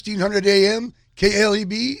1600 AM,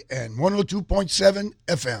 KLEB, and 102.7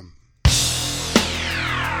 FM.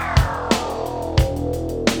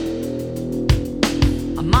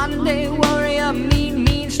 A Monday warrior,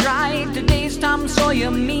 mean strike. Today's Tom Sawyer,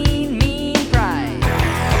 mean pride.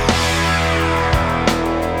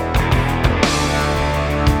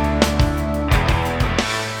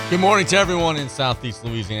 Good morning to everyone in Southeast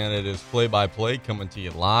Louisiana. It is play-by-play coming to you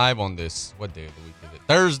live on this, what day of the week is it?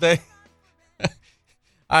 Thursday.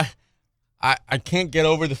 I can't get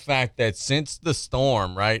over the fact that since the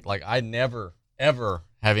storm, right, like I never, ever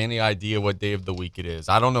have any idea what day of the week it is.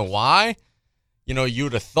 I don't know why. You know, you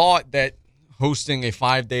would have thought that hosting a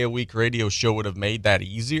 5-day-a-week radio show would have made that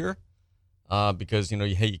easier because, you know,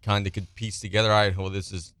 you kind of could piece together, all right, well,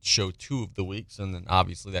 this is show 2 of the week, so then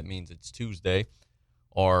obviously that means it's Tuesday.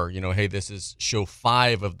 Or, you know, hey, this is show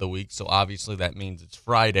 5 of the week, so obviously that means it's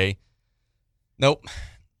Friday. Nope.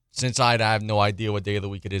 Since I have no idea what day of the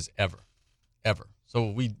week it is ever.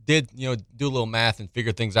 So we did, you know, do a little math and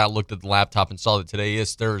figure things out, looked at the laptop and saw that today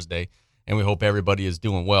is Thursday, and we hope everybody is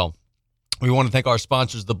doing well. We want to thank our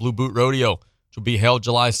sponsors, the Blue Boot Rodeo, which will be held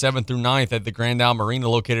July 7th through 9th at the Grand Isle Marina,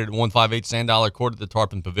 located at 158 Sand Dollar Court at the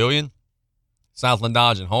Tarpon Pavilion. Southland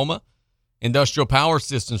Dodge and Homa. Industrial Power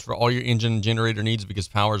Systems for all your engine and generator needs because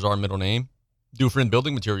power is our middle name. Dufresne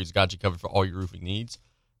Building Materials got you covered for all your roofing needs.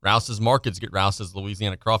 Rouse's Markets, get Rouse's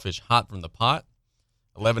Louisiana crawfish hot from the pot.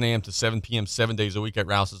 11 a.m. to 7 p.m. 7 days a week at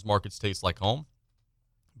Rouse's Markets, tastes like home.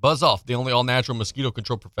 Buzz Off, the only all-natural mosquito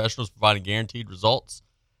control professionals providing guaranteed results.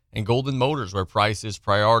 And Golden Motors, where price is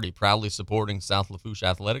priority, proudly supporting South Lafourche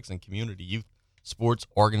athletics and community youth sports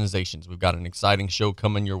organizations. We've got an exciting show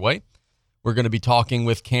coming your way. We're going to be talking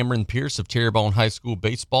with Cameron Pierce of Terrebonne High School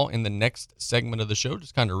Baseball in the next segment of the show,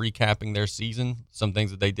 just kind of recapping their season, some things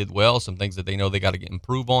that they did well, some things that they know they got to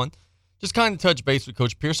improve on. Just kind of touch base with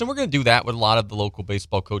Coach Pierce, and we're going to do that with a lot of the local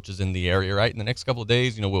baseball coaches in the area, right? In the next couple of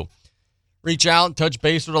days, you know, we'll reach out and touch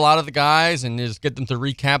base with a lot of the guys and just get them to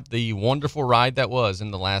recap the wonderful ride that was in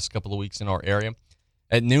the last couple of weeks in our area.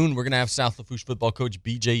 At noon, we're going to have South Lafourche football coach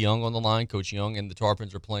B.J. Young on the line. Coach Young and the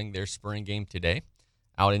Tarpons are playing their spring game today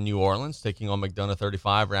out in New Orleans, taking on McDonough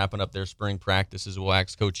 35, wrapping up their spring practices. We'll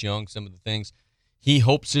ask Coach Young some of the things he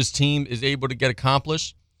hopes his team is able to get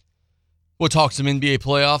accomplished. We'll talk some NBA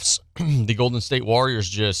playoffs. The Golden State Warriors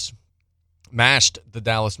just mashed the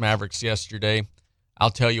Dallas Mavericks yesterday.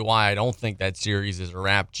 I'll tell you why I don't think that series is a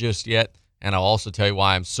wrap just yet, and I'll also tell you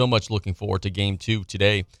why I'm so much looking forward to Game 2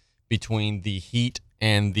 today between the Heat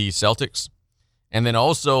and the Celtics. And then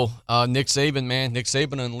also, Nick Saban, man. Nick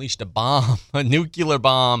Saban unleashed a bomb, a nuclear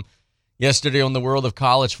bomb, yesterday on the world of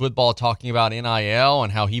college football, talking about NIL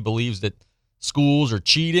and how he believes that schools are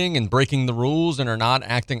cheating and breaking the rules and are not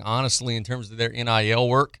acting honestly in terms of their NIL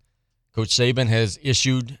work. Coach Saban has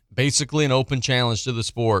issued basically an open challenge to the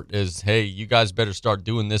sport is, hey, you guys better start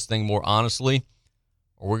doing this thing more honestly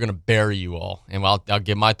or we're going to bury you all. And I'll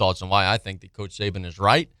give my thoughts on why I think that Coach Saban is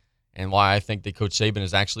right and why I think that Coach Saban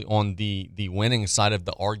is actually on the winning side of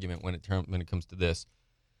the argument when it comes to this.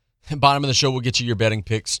 Bottom of the show, we'll get you your betting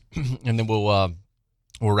picks, and then we'll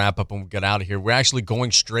wrap up and we'll get out of here. We're actually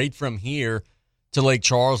going straight from here to Lake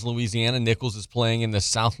Charles, Louisiana. Nichols is playing in the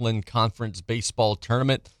Southland Conference Baseball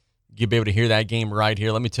Tournament. You'll be able to hear that game right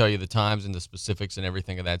here. Let me tell you the times and the specifics and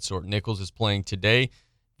everything of that sort. Nichols is playing today.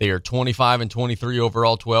 They are 25-23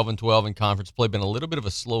 overall, 12-12 in conference play. Been a little bit of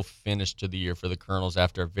a slow finish to the year for the Colonels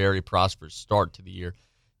after a very prosperous start to the year.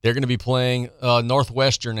 They're going to be playing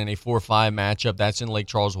Northwestern in a 4-5 matchup. That's in Lake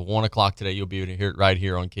Charles, 1 o'clock today. You'll be able to hear it right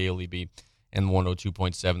here on KLEB and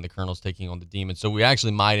 102.7. The Colonels taking on the Demons. So we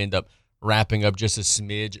actually might end up wrapping up just a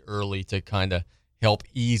smidge early to kind of help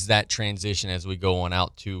ease that transition as we go on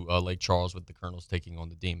out to Lake Charles with the Colonels taking on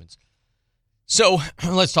the Demons. So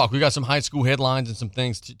let's talk. We got some high school headlines and some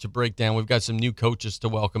things to break down. We've got some new coaches to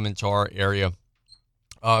welcome into our area.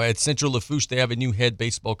 At Central Lafourche, they have a new head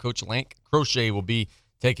baseball coach. Lank Crochet will be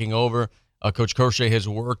taking over. Coach Crochet has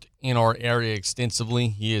worked in our area extensively.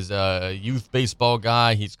 He is a youth baseball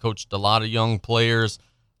guy. He's coached a lot of young players.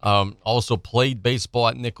 Also played baseball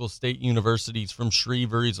at Nicholls State University. He's from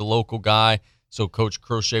Schriever. He's a local guy. So Coach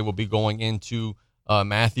Crochet will be going into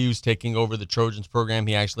Matthews, taking over the Trojans program.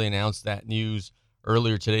 He actually announced that news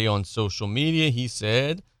earlier today on social media. He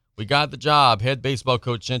said, "We got the job. Head baseball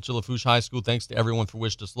coach, Central Lafourche High School. Thanks to everyone for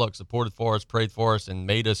wished us luck, supported for us, prayed for us, and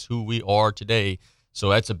made us who we are today." So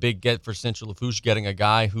that's a big get for Central Lafourche, getting a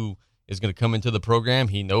guy who is going to come into the program.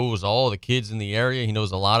 He knows all the kids in the area. He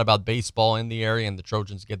knows a lot about baseball in the area, and the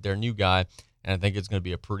Trojans get their new guy. And I think it's going to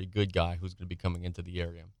be a pretty good guy who's going to be coming into the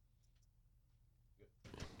area.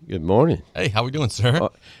 Good morning. Hey, how we doing, sir?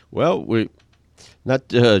 Well, not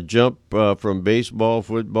to jump from baseball,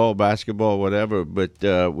 football, basketball, whatever, but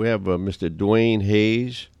we have Mr. Dwayne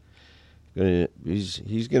Hayes.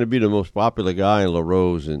 He's going to be the most popular guy in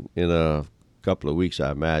Larose in a couple of weeks,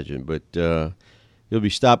 I imagine. But he'll be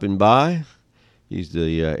stopping by. He's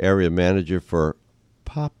the area manager for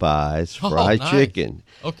Popeyes fried nice. chicken.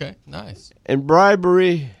 Okay, nice. And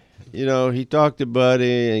bribery, he talked to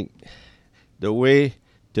Buddy, and the way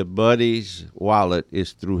to Buddy's wallet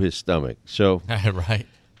is through his stomach. So, Right.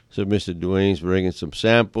 So Mr. Dwayne's bringing some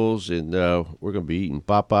samples, and we're going to be eating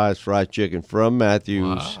Popeyes fried chicken from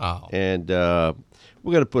Matthews. Wow. And we're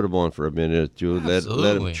going to put them on for a minute or two. Let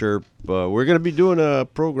them chirp. We're going to be doing a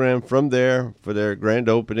program from there for their grand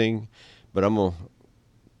opening, but I'm going to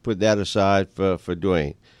put that aside for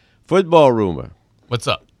Dwayne. Football rumor. What's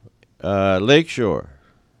up? Lakeshore.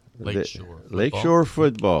 Lakeshore. Lakeshore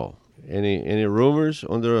football. Any rumors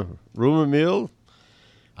on the rumor mill?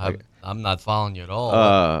 I'm not following you at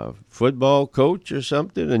all. Football coach or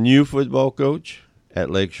something? A new football coach at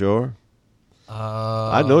Lakeshore?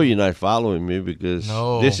 I know you're not following me because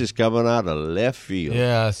this is coming out of left field.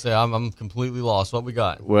 Yeah, I'm completely lost. What we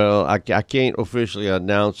got? Well, I can't officially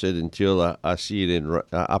announce it until I see it in.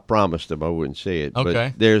 I promised them I wouldn't say it. Okay.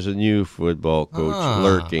 But there's a new football coach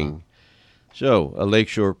lurking. So a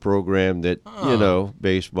Lakeshore program that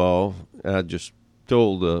baseball. I just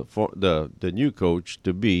told the new coach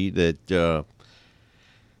to be that.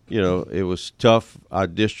 It was tough. Our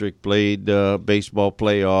district played baseball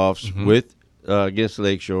playoffs with. Against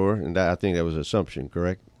Lakeshore, and I think that was an assumption,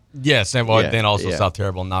 correct? Yes, and then also South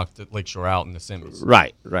Terrebonne knocked Lakeshore out in the semis.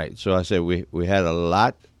 Right. So I said we had a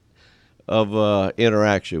lot of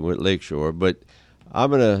interaction with Lakeshore, but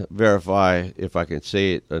I'm going to verify if I can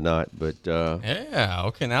say it or not. But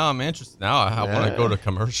okay, now I'm interested. Now I want to go to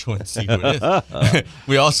commercial and see who it is.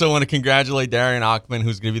 We also want to congratulate Darian Ockman,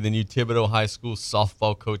 who's going to be the new Thibodaux High School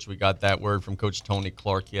softball coach. We got that word from Coach Tony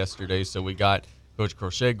Clark yesterday, so we got Coach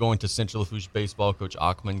Crochet going to Central Lafourche baseball, Coach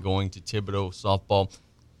Ockman going to Thibodaux softball.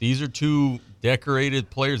 These are two decorated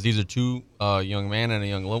players. These are two young man and a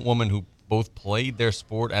young woman who both played their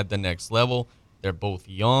sport at the next level. They're both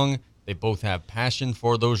young. They both have passion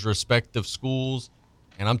for those respective schools.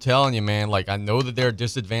 And I'm telling you, man, I know that there are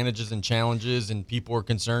disadvantages and challenges, and people are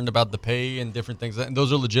concerned about the pay and different things. And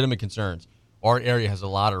those are legitimate concerns. Our area has a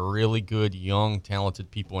lot of really good, young,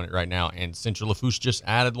 talented people in it right now. And Central Lafourche just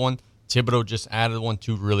added one. Thibodaux just added one,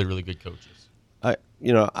 two really, really good coaches. I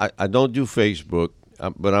don't do Facebook,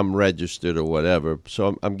 but I'm registered or whatever.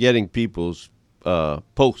 So I'm getting people's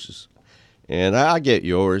posts. And I get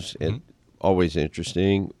yours, and always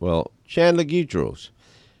interesting. Well, Chandler Guitros.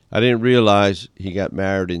 I didn't realize he got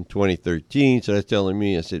married in 2013, so that's telling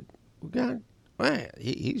me, I said, God, man,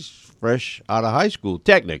 he's fresh out of high school,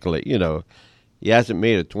 technically, He hasn't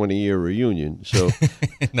made a 20-year reunion, so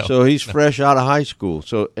so he's fresh out of high school.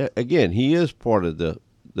 So, again, he is part of the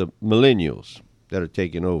millennials that are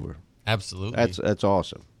taking over. Absolutely. That's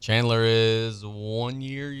awesome. Chandler is 1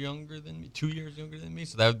 year younger than me, 2 years younger than me,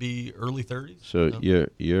 so that would be early 30s. So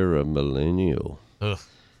you're a millennial. Ugh.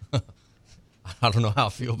 I don't know how I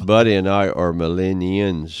feel about Buddy and I are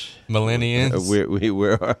millennians.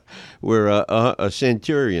 Millennials? We're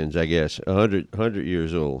centurions, I guess, 100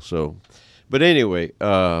 years old, so... But anyway,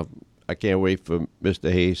 I can't wait for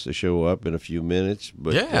Mr. Hayes to show up in a few minutes.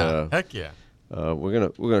 But heck yeah. We're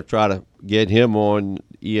gonna try to get him on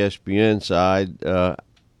ESPN side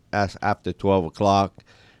after 12 o'clock.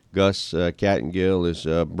 Gus Cattingill is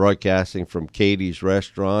broadcasting from Katie's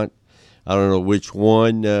Restaurant. I don't know which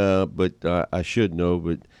one, but I should know.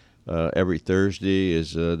 But every Thursday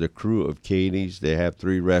is the crew of Katie's. They have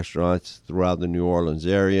 3 restaurants throughout the New Orleans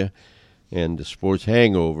area. And the Sports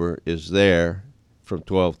Hangover is there from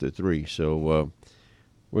 12 to 3. So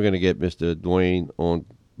we're going to get Mr. Dwayne on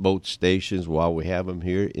both stations while we have him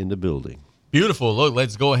here in the building. Beautiful. Look,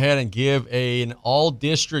 let's go ahead and give an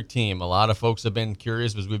all-district team. A lot of folks have been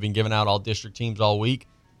curious because we've been giving out all-district teams all week.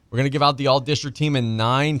 We're going to give out the all-district team in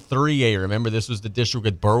 9-3A. Remember, this was the district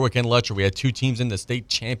with Berwick and Lutcher. We had 2 teams in the state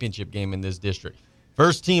championship game in this district.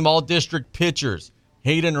 First team, all-district pitchers,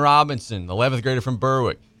 Hayden Robinson, 11th grader from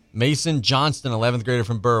Berwick. Mason Johnston, 11th grader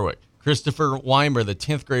from Berwick. Christopher Weimer, the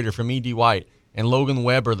 10th grader from E.D. White. And Logan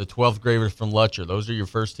Weber, the 12th grader from Lutcher. Those are your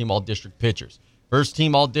first team all-district pitchers. First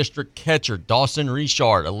team all-district catcher, Dawson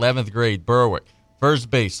Richard, 11th grade, Berwick. First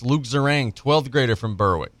base, Luke Zarang, 12th grader from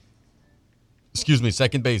Berwick.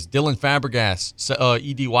 Second base, Dylan Fabregas,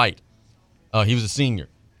 E.D. White. He was a senior.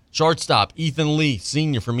 Shortstop, Ethan Lee,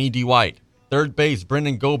 senior from E.D. White. Third base,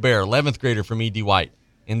 Brendan Gobert, 11th grader from E.D. White.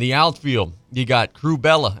 In the outfield, you got Crew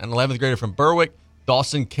Bella, an 11th grader from Berwick,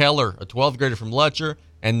 Dawson Keller, a 12th grader from Lutcher,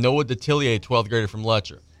 and Noah Detillier, 12th grader from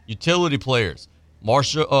Letcher. Utility players,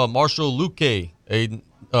 Marshall Luque,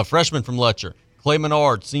 a freshman from Letcher. Clay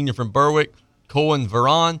Menard, senior from Berwick. Cohen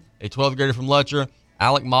Veron, a 12th grader from Letcher.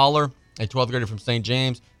 Alec Mahler, a 12th grader from St.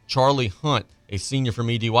 James. Charlie Hunt, a senior from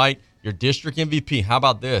E.D. White. Your district MVP, how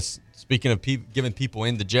about this? Speaking of giving people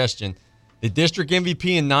indigestion, the district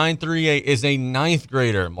MVP in 938 is a 9th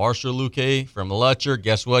grader, Marshall Luque from Letcher.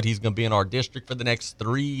 Guess what? He's going to be in our district for the next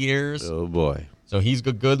 3 years. Oh, boy. So he's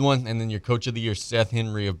a good one. And then your coach of the year, Seth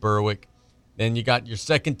Henry of Berwick. Then you got your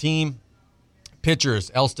second team pitchers,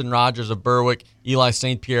 Elston Rogers of Berwick, Eli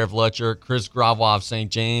St. Pierre of Letcher, Chris Gravois of St.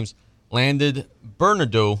 James, Landon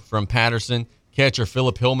Bernardo from Patterson, catcher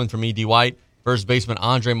Philip Hillman from E.D. White, first baseman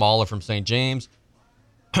Andre Mahler from St. James,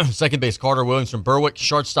 second base Carter Williams from Berwick,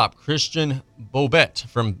 shortstop Christian Bobette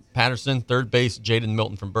from Patterson, third base Jaden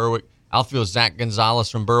Milton from Berwick, outfield Zach Gonzalez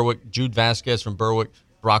from Berwick, Jude Vasquez from Berwick,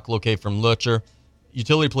 Brock Loque from Letcher,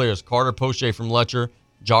 utility players Carter Poche from Letcher,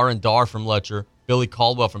 Jaron Dar from Letcher, Billy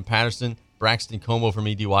Caldwell from Patterson, Braxton Como from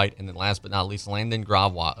E.D. White, and then last but not least, Landon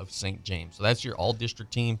Gravois of St. James. So that's your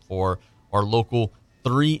all-district team for our local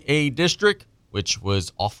 3A district, which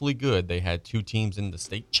was awfully good. They had 2 teams in the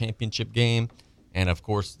state championship game, and, of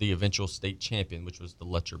course, the eventual state champion, which was the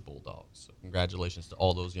Letcher Bulldogs. So congratulations to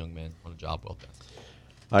all those young men on a job well done.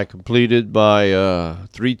 I completed my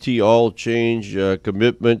 3T all change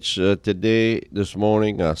commitments this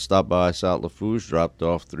morning. I stopped by South Lafourche, dropped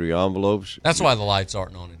off 3 envelopes. That's why the lights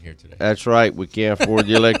aren't on in here today. That's right. We can't afford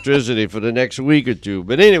the electricity for the next week or 2.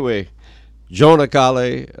 But anyway, Jonah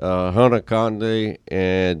Kale, Hunter Conde,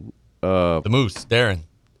 and the Moose, Darren.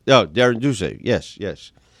 Oh, Darren Duce. Yes.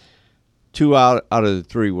 2 out of the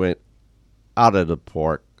 3 went out of the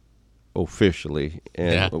park officially,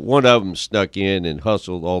 and one of them snuck in and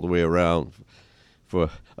hustled all the way around for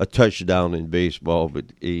a touchdown in baseball, but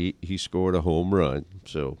he scored a home run.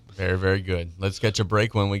 So very, very good. Let's catch a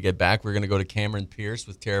break. When we get back, we're going to go to Cameron Pierce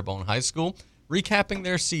with Terrebonne High School, recapping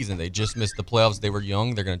their season. They just missed the playoffs. They were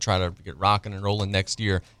young. They're going to try to get rocking and rolling next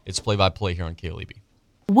year. It's play-by-play here on KLEB.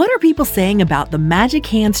 What are people saying about the Magic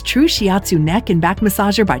Hands True Shiatsu Neck and Back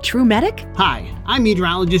Massager by True Medic? Hi, I'm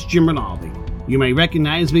meteorologist Jim Rinaldi. You may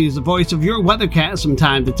recognize me as the voice of your weathercast from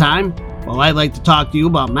time to time. Well, I'd like to talk to you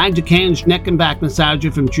about Magic Hands Neck and Back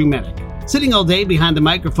Massager from True Medic. Sitting all day behind the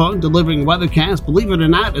microphone delivering weathercasts, believe it or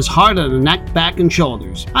not, is hard on the neck, back, and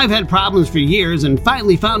shoulders. I've had problems for years and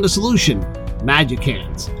finally found a solution. Magic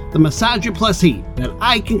Hands, the massager plus heat that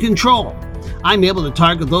I can control. I'm able to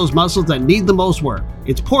target those muscles that need the most work.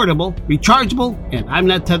 It's portable, rechargeable, and I'm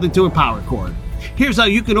not tethered to a power cord. Here's how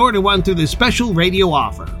you can order one through this special radio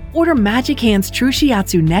offer. Order Magic Hands True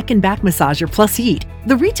Shiatsu Neck and Back Massager plus Heat.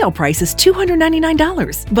 The retail price is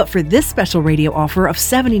 $299, but for this special radio offer of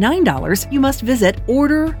 $79, you must visit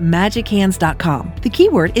ordermagichands.com. The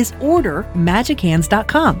keyword is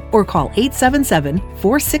ordermagichands.com or call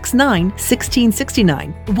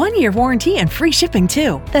 877-469-1669. 1 year warranty and free shipping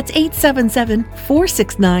too. That's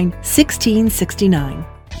 877-469-1669.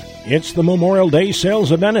 It's the Memorial Day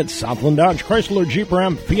sales event at Southland Dodge Chrysler Jeep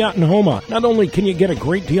Ram Fiat and Homa. Not only can you get a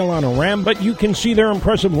great deal on a Ram, but you can see their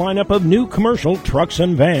impressive lineup of new commercial trucks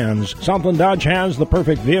and vans. Southland Dodge has the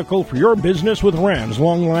perfect vehicle for your business with Ram's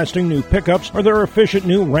long-lasting new pickups or their efficient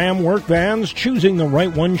new Ram work vans. Choosing the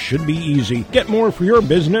right one should be easy. Get more for your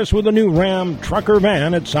business with a new Ram truck or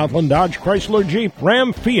van at Southland Dodge Chrysler Jeep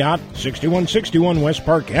Ram Fiat, 6161 West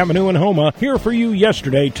Park Avenue in Homa. Here for you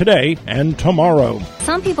yesterday, today, and tomorrow.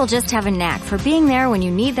 Some people just have a knack for being there when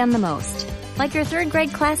you need them the most. Like your 3rd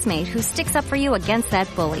grade classmate who sticks up for you against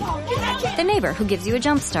that bully. The neighbor who gives you a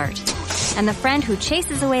jump start. And the friend who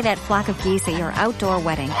chases away that flock of geese at your outdoor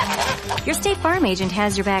wedding. Your State Farm agent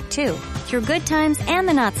has your back too, through good times and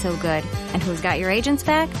the not so good. And who's got your agent's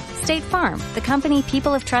back? State Farm, the company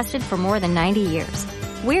people have trusted for more than 90 years.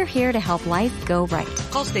 We're here to help life go right.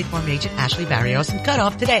 Call State Farm agent Ashley Barrios and cut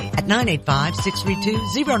off today at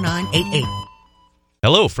 985-632-0988.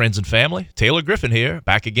 Hello, friends and family. Taylor Griffin here,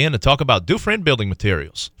 back again to talk about Dufresne Building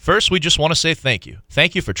Materials. First, we just want to say thank you.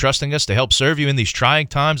 Thank you for trusting us to help serve you in these trying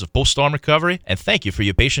times of post-storm recovery, and thank you for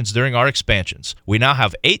your patience during our expansions. We now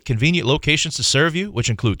have 8 convenient locations to serve you, which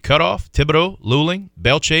include Cutoff, Thibodaux, Luling,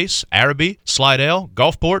 Bellchase, Araby, Slidell,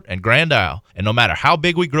 Gulfport, and Grand Isle. And no matter how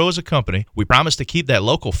big we grow as a company, we promise to keep that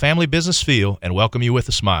local family business feel and welcome you with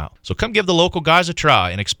a smile. So come give the local guys a try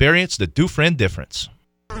and experience the Dufresne difference.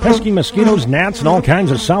 Pesky mosquitoes, gnats, and all kinds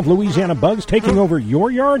of South Louisiana bugs taking over your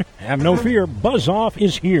yard? Have no fear, Buzz Off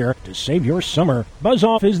is here to save your summer. Buzz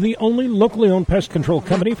Off is the only locally owned pest control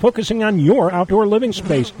company focusing on your outdoor living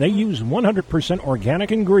space. They use 100%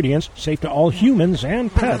 organic ingredients, safe to all humans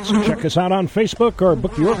and pets. Check us out on Facebook or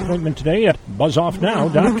book your appointment today at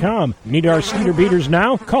buzzoffnow.com. Need our cedar beaters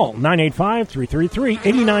now? Call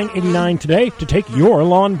 985-333-8989 today to take your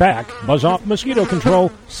lawn back. Buzz Off Mosquito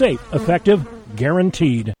Control. Safe, effective,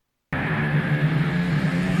 guaranteed.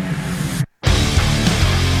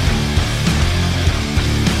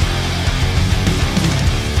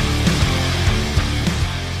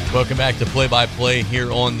 Welcome back to Play by Play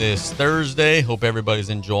here on this Thursday. Hope everybody's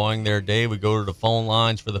enjoying their day. We go to the phone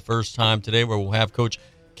lines for the first time today, where we'll have Coach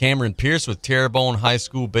Cameron Pierce with Terrebonne High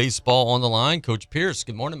School Baseball on the line. Coach Pierce,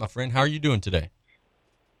 good morning, my friend. How are you doing today?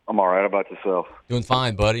 I'm all right. How about yourself? Doing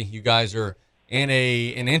fine, buddy. You guys are in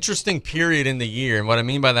an interesting period in the year. And what I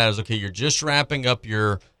mean by that is, okay, you're just wrapping up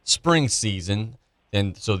your spring season.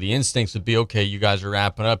 And so the instincts would be, okay, you guys are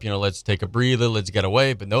wrapping up, let's take a breather, let's get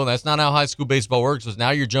away. But no, that's not how high school baseball works. Because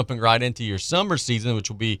now you're jumping right into your summer season, which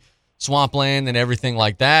will be swampland and everything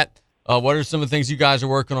like that. What are some of the things you guys are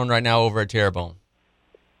working on right now over at Terrebonne?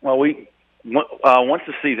 Well, once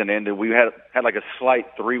the season ended, we had like a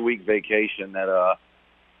slight 3-week vacation that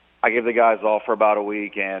I gave the guys off for about a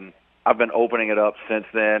week, and I've been opening it up since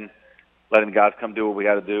then, letting the guys come do what we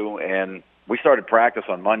got to do. And we started practice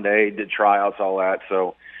on Monday, did tryouts, all that.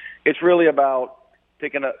 So it's really about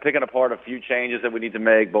picking apart a few changes that we need to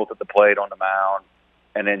make, both at the plate, on the mound,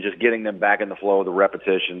 and then just getting them back in the flow of the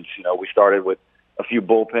repetitions. We started with a few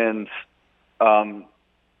bullpens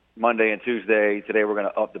Monday and Tuesday. Today we're going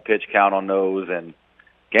to up the pitch count on those, and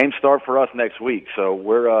games start for us next week. So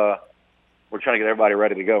we're trying to get everybody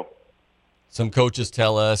ready to go. Some coaches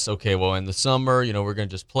tell us, okay, well, in the summer, we're going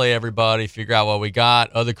to just play everybody, figure out what we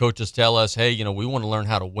got. Other coaches tell us, hey, we want to learn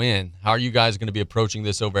how to win. How are you guys going to be approaching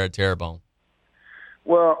this over at Terrebonne?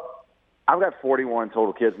 Well, I've got 41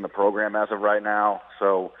 total kids in the program as of right now.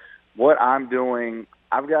 So what I'm doing,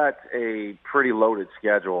 I've got a pretty loaded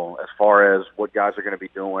schedule as far as what guys are going to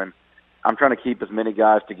be doing. I'm trying to keep as many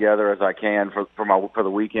guys together as I can for the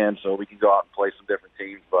weekend so we can go out and play some different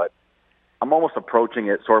teams. But I'm almost approaching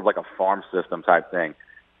it sort of like a farm system type thing.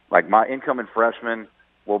 Like my incoming freshmen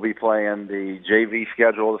will be playing the JV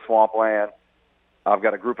schedule of the Swampland. I've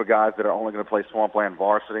got a group of guys that are only going to play Swampland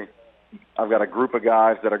varsity. I've got a group of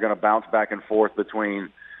guys that are going to bounce back and forth between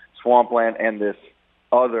Swampland and this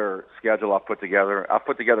other schedule I've put together. I've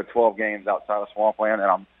put together 12 games outside of Swampland, and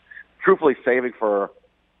I'm truthfully saving for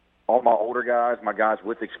all my older guys, my guys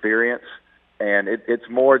with experience, and it's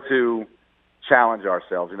more to challenge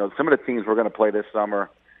ourselves. Some of the teams we're going to play this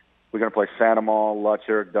summer, we're going to play Santa Maria,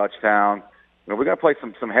 Lutcher, Dutchtown. We're going to play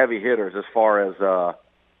some heavy hitters as far as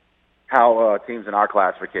how teams in our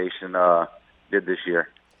classification did this year.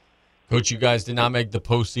 Coach, you guys did not make the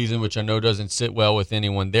postseason, which I know doesn't sit well with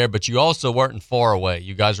anyone there, but you also weren't far away.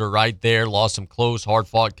 You guys were right there, lost some close,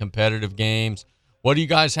 hard-fought, competitive games. What do you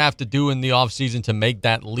guys have to do in the offseason to make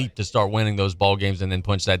that leap to start winning those ball games and then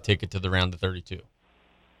punch that ticket to the round of 32?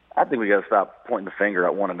 I think we got to stop pointing the finger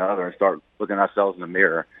at one another and start looking at ourselves in the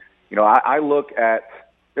mirror. I look at,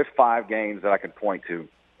 there's 5 games that I can point to.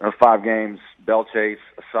 Those 5 games, Bell Chase,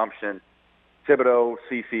 Assumption, Thibodaux,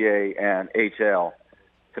 CCA, and HL.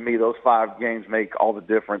 To me, those 5 games make all the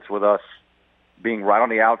difference with us being right on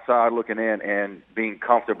the outside looking in and being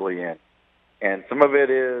comfortably in. And some of it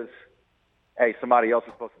is, hey, somebody else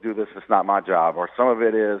is supposed to do this, it's not my job. Or some of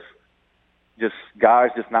it is just guys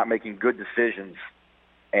just not making good decisions.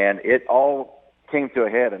 And it all came to a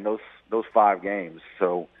head in those 5 games.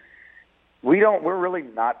 So we're really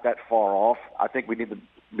not that far off. I think we need to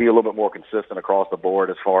be a little bit more consistent across the board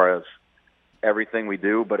as far as everything we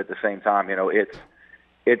do. But at the same time,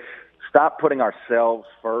 it's stop putting ourselves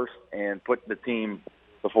first and put the team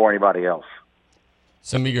before anybody else.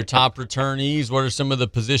 Some of your top returnees, what are some of the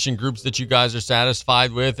position groups that you guys are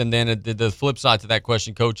satisfied with? And then the flip side to that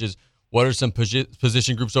question, Coach, is what are some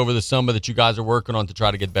position groups over the summer that you guys are working on to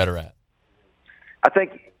try to get better at? I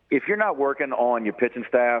think if you're not working on your pitching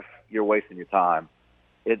staff, you're wasting your time.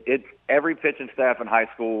 It's every pitching staff in high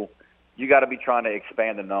school, you got to be trying to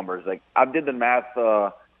expand the numbers. Like I did the math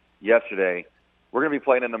yesterday. We're going to be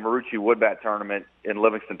playing in the Marucci Woodbat tournament in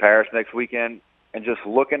Livingston Parish next weekend, and just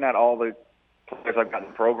looking at all the players I've got in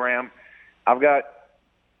the program, I've got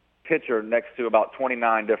pitcher next to about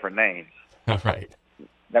 29 different names. Right.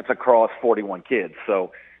 That's across 41 kids.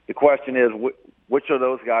 So the question is, which of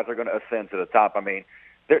those guys are going to ascend to the top? I mean,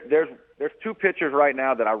 there's 2 pitchers right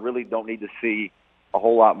now that I really don't need to see a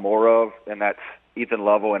whole lot more of, and that's Ethan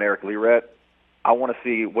Lovell and Eric Learett. I want to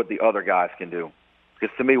see what the other guys can do.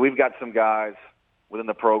 Because to me, we've got some guys within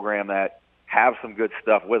the program that have some good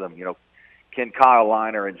stuff with them. You know, can Kyle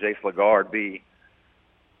Liner and Jace Lagarde be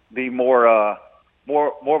more of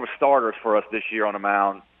a starters for us this year on the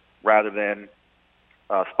mound rather than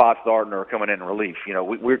spot starting or coming in relief? You know,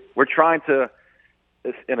 we're trying to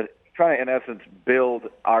in essence build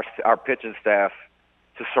our pitching staff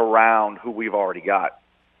to surround who we've already got.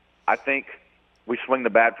 I think we swing the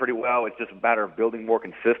bat pretty well. It's just a matter of building more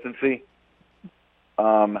consistency.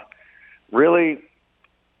 Really,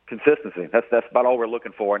 consistency. That's about all we're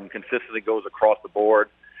looking for, and consistency goes across the board.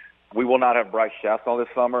 We will not have Bryce Chastel this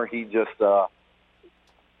summer. He just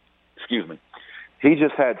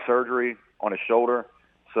had surgery on his shoulder.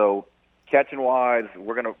 So catching-wise,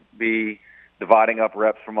 we're going to be dividing up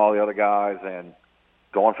reps from all the other guys and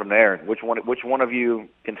going from there. Which one of you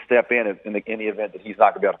can step in the event that he's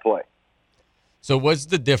not going to be able to play? So what's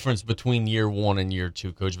the difference between year one and year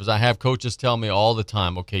two, Coach? Because I have coaches tell me all the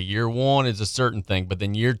time, okay, year one is a certain thing, but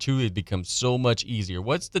then year two, it becomes so much easier.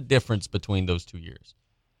 What's the difference between those 2 years?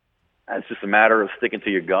 It's just a matter of sticking to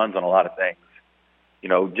your guns on a lot of things. You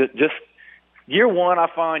know, just year one, I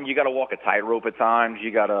find you got to walk a tightrope at times. You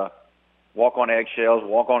got to walk on eggshells,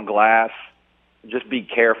 walk on glass. Just be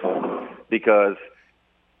careful, because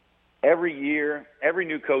every year, every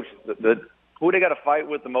new coach, who they got to fight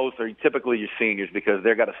with the most are typically your seniors, because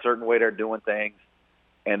they've got a certain way they're doing things,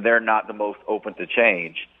 and they're not the most open to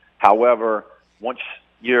change. However, once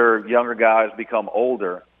your younger guys become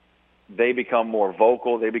older, they become more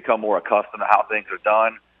vocal, they become more accustomed to how things are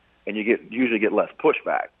done, and you usually get less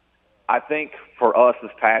pushback. I think for us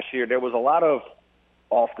this past year, there was a lot of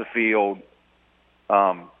off the field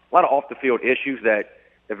issues that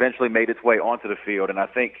eventually made its way onto the field, and I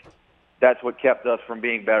think that's what kept us from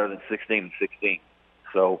being better than 16-16.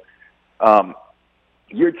 So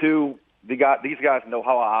year two, these guys know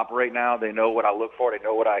how I operate now. They know what I look for. They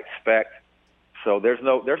know what I expect. So there's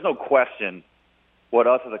no question what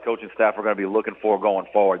us as a coaching staff are going to be looking for going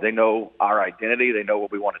forward. They know our identity. They know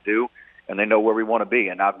what we want to do, and they know where we want to be.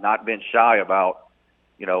 And I've not been shy about,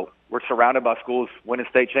 you know, we're surrounded by schools winning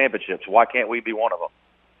state championships. Why can't we be one of them?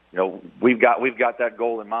 You know, we've got that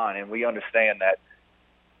goal in mind, and we understand that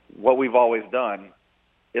what we've always done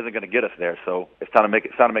isn't going to get us there. So it's time to make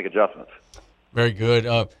adjustments. Very good.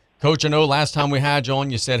 Coach, I know last time we had you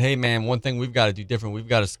on, you said, hey, man, one thing we've got to do different, we've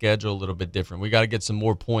got to schedule a little bit different. We got to get some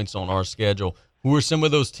more points on our schedule. Who are some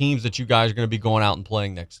of those teams that you guys are going to be going out and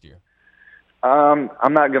playing next year? I'm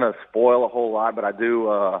not going to spoil a whole lot, but I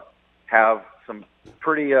do have some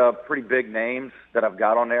pretty big names that I've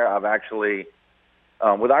got on there. I've actually,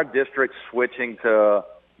 with our district switching to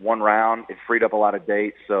one round, it freed up a lot of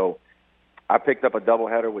dates. So I picked up a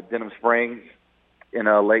doubleheader with Denham Springs in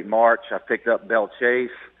late March. I picked up Belle Chase,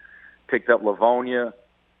 picked up Livonia.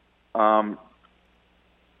 That's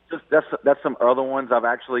some other ones. I've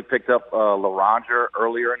actually picked up LaRonger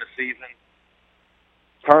earlier in the season.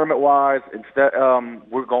 Tournament-wise, instead,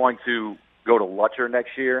 we're going to go to Lutcher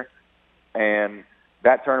next year, and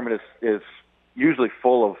that tournament is usually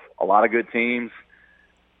full of a lot of good teams.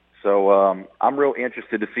 So I'm real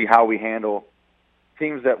interested to see how we handle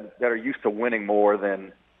teams that are used to winning more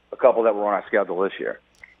than a couple that were on our schedule this year.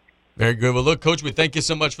 Very good. Well, look, Coach, we thank you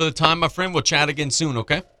so much for the time, my friend. We'll chat again soon,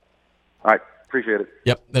 okay? All right. Appreciate it.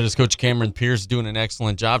 Yep, that is Coach Cameron Pierce doing an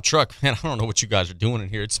excellent job. Truck, man, I don't know what you guys are doing in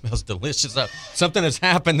here. It smells delicious. Something has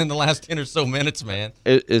happened in the last 10 or so minutes, man.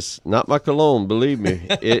 It's not my cologne, believe me.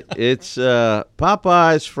 It's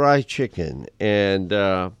Popeyes fried chicken, and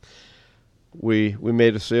we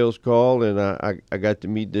made a sales call, and I got to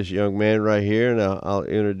meet this young man right here, and I'll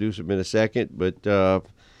introduce him in a second. But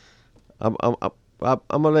I'm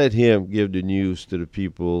going to let him give the news to the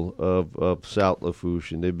people of South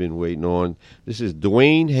Lafourche, and they've been waiting on. This is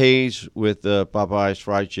Dwayne Hayes with Popeyes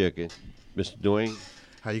Fried Chicken. Mr. Dwayne.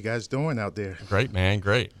 How you guys doing out there? Great, man.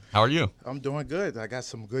 Great. How are you? I'm doing good. I got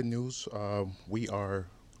some good news. We are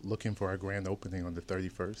looking for our grand opening on the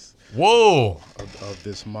 31st. Whoa! Of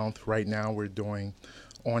this month. Right now we're doing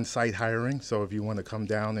on-site hiring, so if you want to come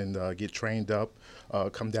down and get trained up,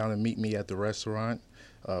 come down and meet me at the restaurant.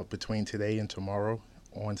 Between today and tomorrow,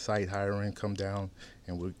 on-site hiring, come down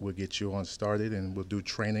and we'll get you on started, and we'll do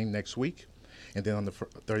training next week. And then on the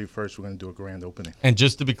 31st, we're going to do a grand opening. And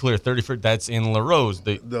just to be clear, 31st, that's in Larose.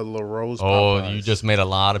 The Larose. Oh, Popeyes. You just made a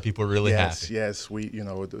lot of people really happy. Yes.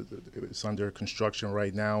 It's under construction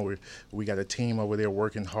right now. We got a team over there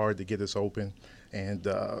working hard to get us open. And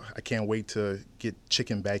I can't wait to get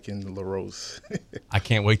chicken back in Larose. I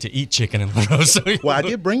can't wait to eat chicken in Larose. Well, I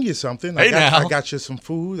did bring you something. Hey, I got you some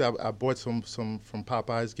food. I bought some from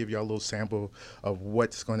Popeyes. Give you a little sample of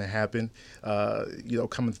what's going to happen.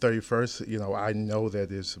 Coming 31st, I know that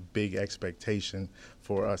there's a big expectation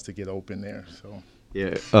for us to get open there. So.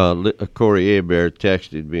 Yeah, Corey Hebert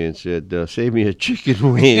texted me and said, save me a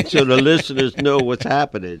chicken wing so the listeners know what's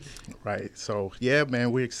happening. Right. So, yeah,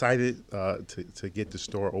 man, we're excited to get the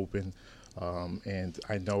store open. And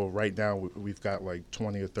I know right now we've got like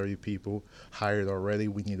 20 or 30 people hired already.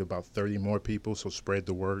 We need about 30 more people, so spread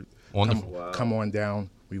the word. Wonderful. Come on down.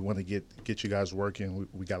 We want to get you guys working.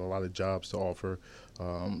 We got a lot of jobs to offer.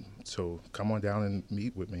 So come on down and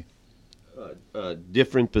meet with me.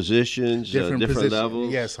 Different positions, different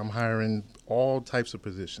levels? Yes, I'm hiring all types of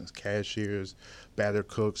positions, cashiers, batter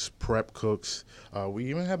cooks, prep cooks. We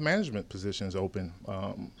even have management positions open.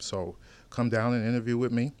 So come down and interview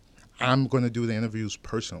with me. I'm going to do the interviews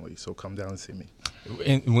personally, so come down and see me.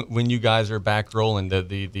 And when you guys are back rolling,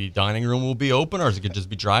 the dining room will be open, or is it going to just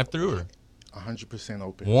be drive-through? Or? 100%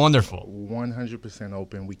 open. Wonderful. 100%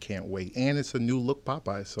 open. We can't wait. And it's a new look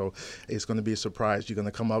Popeyes, so it's going to be a surprise. You're going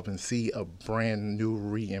to come up and see a brand new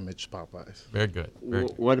re-imaged Popeyes. Very good. Very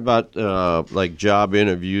good. What about like job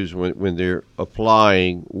interviews when they're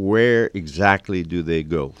applying? Where exactly do they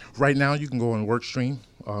go? Right now, you can go on WorkStream.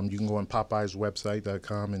 You can go on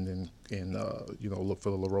PopeyesWebsite.com and look for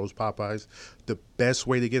the Larose Popeyes. The best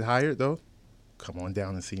way to get hired, though, come on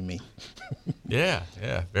down and see me. Yeah.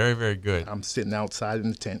 Very, very good. I'm sitting outside in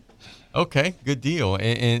the tent. Okay, good deal.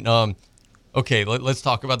 Okay, let's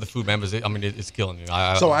talk about the food, man. It's killing me.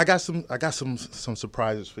 So I got some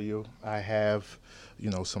surprises for you. I have,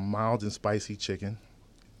 some mild and spicy chicken.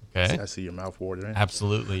 Okay. I see your mouth watering.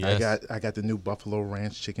 Absolutely, yes. I got the new Buffalo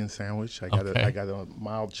Ranch chicken sandwich. I got a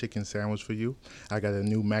mild chicken sandwich for you. I got a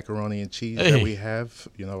new macaroni and cheese that we have.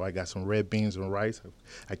 I got some red beans and rice.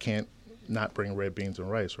 I can't not bring red beans and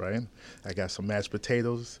rice, right? I got some mashed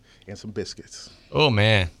potatoes and some biscuits. Oh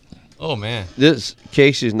man. This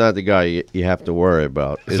Casey's not the guy you have to worry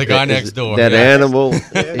about. It's the guy next door. That animal,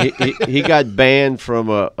 he got banned from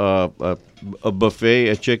a buffet,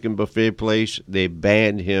 a chicken buffet place. They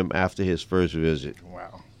banned him after his first visit.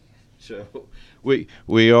 Wow. So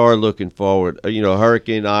we are looking forward.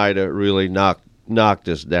 Hurricane Ida really knocked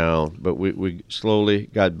us down, but we slowly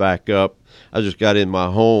got back up. I just got in my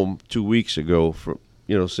home 2 weeks ago.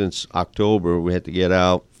 Since October we had to get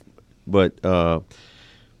out, but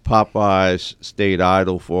Popeyes stayed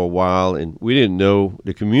idle for a while, and we didn't know,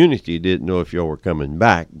 the community didn't know if y'all were coming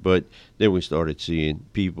back, but then we started seeing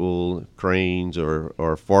people, cranes or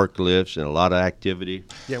forklifts, and a lot of activity.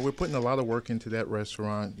 Yeah, we're putting a lot of work into that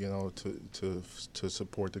restaurant, to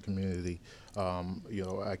support the community.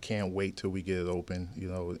 I can't wait till we get it open,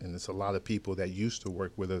 and it's a lot of people that used to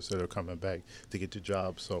work with us that are coming back to get the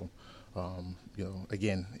job. So,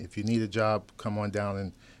 again, if you need a job, come on down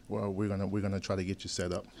and we're gonna try to get you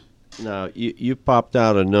set up. Now, you popped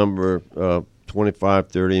out a number of 25,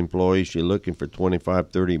 30 employees. You're looking for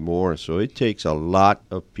 25, 30 more. So it takes a lot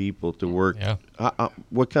of people to work. Yeah.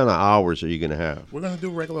 What kind of hours are you going to have? We're going to do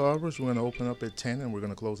regular hours. We're going to open up at 10 and we're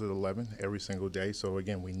going to close at 11 every single day. So,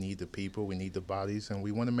 again, we need the people, we need the bodies, and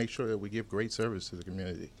we want to make sure that we give great service to the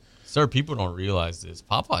community. Sir, people don't realize this.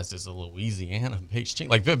 Popeyes is a Louisiana-based chain.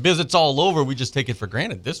 Like, visits all over, we just take it for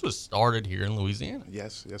granted. This was started here in Louisiana.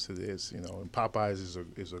 Yes, it is. And Popeyes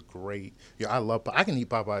is a great. I can eat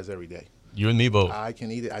Popeyes every day. You and me both. I can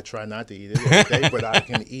eat it. I try not to eat it every day, but I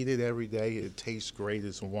can eat it every day. It tastes great.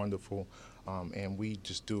 It's wonderful. And we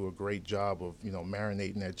just do a great job of,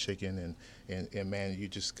 marinating that chicken. And man, you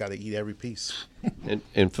just got to eat every piece.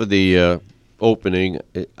 And for the opening,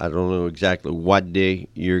 I don't know exactly what day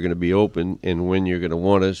you're going to be open and when you're going to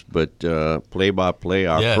want us, but play-by-play,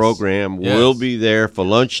 our program will be there for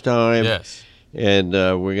lunchtime. Yes. And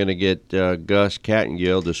we're going to get Gus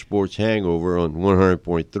Cattingill, the Sports Hangover, on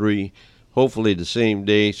 100.3. Hopefully the same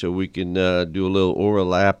day, so we can do a little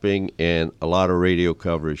overlapping and a lot of radio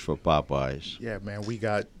coverage for Popeyes. Yeah, man, we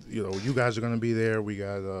got, you guys are going to be there. We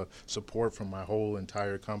got support from my whole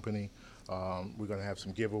entire company. We're going to have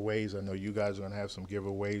some giveaways. I know you guys are going to have some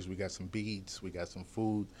giveaways. We got some beads. We got some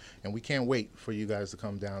food. And we can't wait for you guys to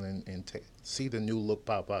come down and see the new look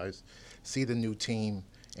Popeyes, see the new team,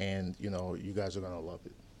 and, you guys are going to love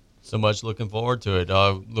it. So much looking forward to it.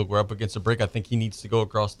 Look, we're up against a break. I think he needs to go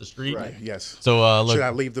across the street. Right, yes. So look. Should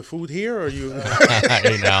I leave the food here or you?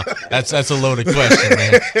 Hey, now, that's a loaded question,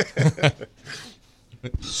 man.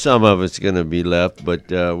 Some of it's going to be left,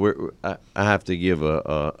 but I have to give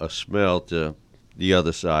a smell to the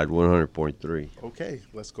other side, 100.3. Okay,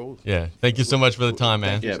 let's go. Yeah, thank you so much for the time,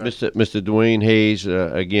 man. Yeah, Mr. Dwayne Hayes,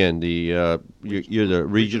 again, you're the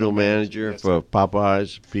regional manager for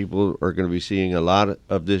Popeyes. People are going to be seeing a lot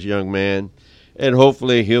of this young man, and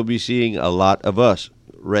hopefully he'll be seeing a lot of us,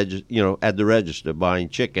 at the register buying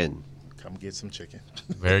chicken. Come get some chicken.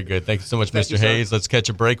 Very good. Thank you so much, Mr. Hayes. Let's catch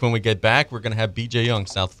a break. When we get back, we're going to have BJ Young,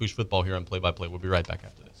 South Lafourche football here on Play by Play. We'll be right back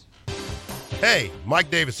after this. Hey,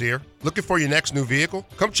 Mike Davis here. Looking for your next new vehicle?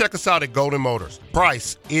 Come check us out at Golden Motors.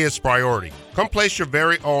 Price is priority. Come place your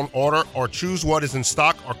very own order or choose what is in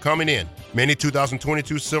stock or coming in. Many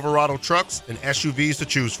 2022 Silverado trucks and SUVs to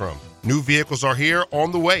choose from. New vehicles are here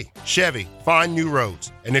on the way. Chevy, find new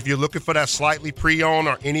roads. And if you're looking for that slightly pre-owned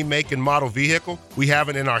or any make and model vehicle, we have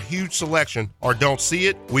it in our huge selection, or don't see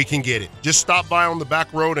it, we can get it. Just stop by on the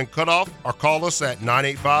back road and cut off or call us at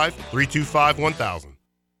 985-325-1000.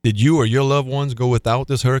 Did you or your loved ones go without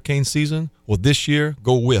this hurricane season? Well, this year,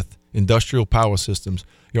 go with Industrial Power Systems,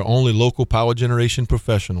 your only local power generation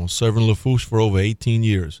professional, serving Lafourche for over 18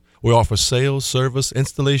 years. We offer sales, service,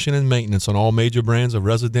 installation, and maintenance on all major brands of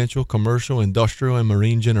residential, commercial, industrial, and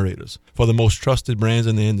marine generators for the most trusted brands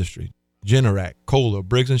in the industry. Generac, Kohler,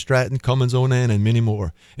 Briggs & Stratton, Cummins Onan, and many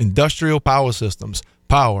more. Industrial Power Systems.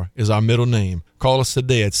 Power is our middle name. Call us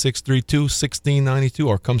today at 632-1692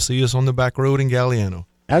 or come see us on the back road in Galliano.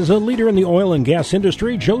 As a leader in the oil and gas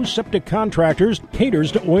industry, Joe's Septic Contractors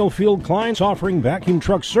caters to oil field clients offering vacuum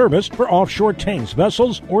truck service for offshore tanks,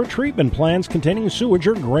 vessels, or treatment plants containing sewage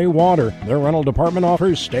or gray water. Their rental department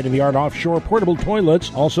offers state-of-the-art offshore portable toilets,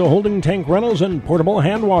 also holding tank rentals and portable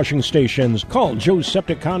hand washing stations. Call Joe's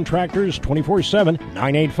Septic Contractors 24/7,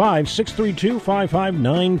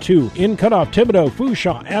 985-632-5592 in Cutoff, Thibodaux,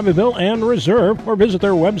 Fouchon, Abbeville, and Reserve, or visit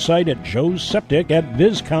their website at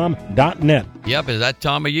joesseptic@viscom.net. Yep, it's that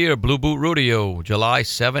time of year, Blue Boot Rodeo, July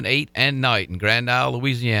 7, 8, and 9 in Grand Isle,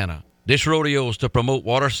 Louisiana. This rodeo is to promote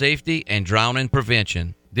water safety and drowning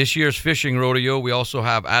prevention. This year's fishing rodeo, we also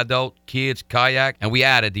have adult, kids, kayak, and we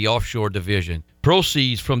added the offshore division.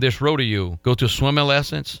 Proceeds from this rodeo go to swimming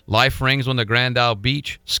lessons, life rings on the Grand Isle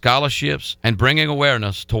Beach, scholarships, and bringing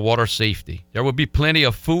awareness to water safety. There will be plenty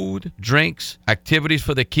of food, drinks, activities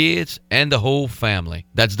for the kids and the whole family.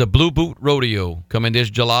 That's the Blue Boot Rodeo, coming this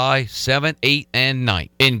July 7, 8, and 9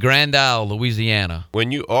 in Grand Isle, Louisiana.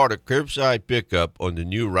 When you order curbside pickup on the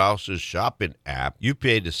new Rouse's shopping app, you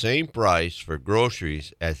pay the same price for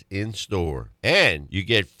groceries as in-store. And you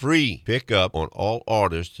get free pickup on all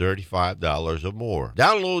orders $35 or more.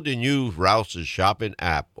 Download the new Rouse's shopping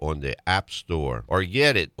app on the App Store or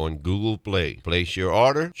get it on Google Play. Place your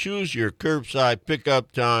order, choose your curbside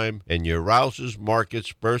pickup time, and your Rouse's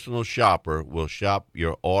Markets personal shopper will shop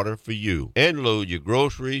your order for you and load your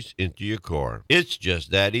groceries into your car. It's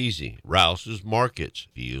just that easy. Rouse's Markets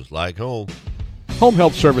feels like home. Home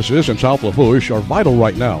health services in South Lafourche are vital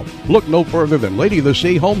right now. Look no further than Lady of the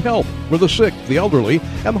Sea Home Health. For the sick, the elderly,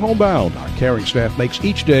 and the homebound, our caring staff makes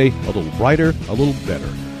each day a little brighter, a little better.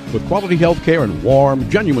 With quality health care and warm,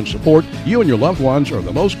 genuine support, you and your loved ones are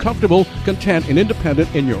the most comfortable, content, and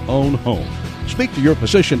independent in your own home. Speak to your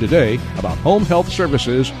physician today about home health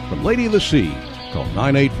services from Lady of the Sea. Call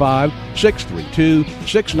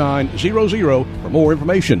 985-632-6900 for more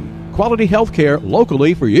information. Quality health care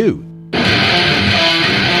locally for you.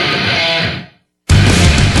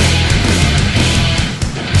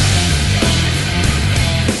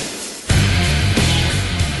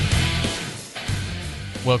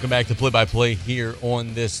 Welcome back to Play by Play here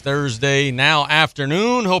on this Thursday, now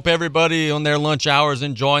afternoon. Hope everybody on their lunch hours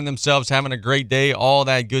enjoying themselves, having a great day, all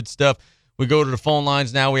that good stuff. We go to the phone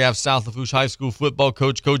lines now. We have South Lafourche High School football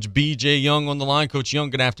coach, Coach BJ Young on the line. Coach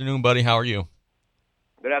Young, good afternoon, buddy. How are you?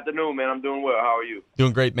 Good afternoon, man. I'm doing well. How are you?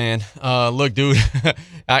 Doing great, man. Look, dude,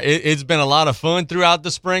 it's been a lot of fun throughout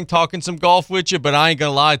the spring talking some golf with you, but I ain't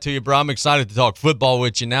going to lie to you, bro. I'm excited to talk football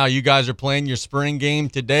with you now. You guys are playing your spring game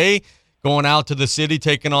today, going out to the city,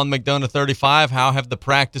 taking on McDonough 35. How have the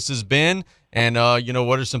practices been? And,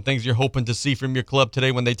 what are some things you're hoping to see from your club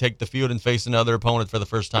today when they take the field and face another opponent for the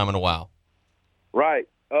first time in a while? Right.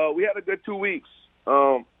 We had a good 2 weeks.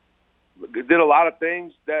 Did a lot of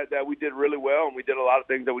things that we did really well, and we did a lot of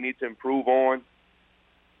things that we need to improve on.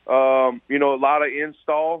 A lot of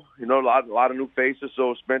install, a lot of new faces,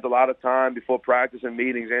 so spent a lot of time before practice and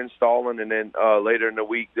meetings installing, and then later in the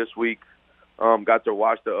week, this week, got to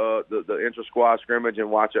watch the intra-squad scrimmage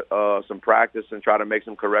and watch some practice and try to make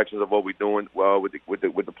some corrections of what we're doing with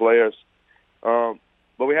the players. But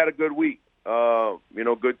we had a good week.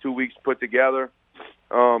 Good 2 weeks put together.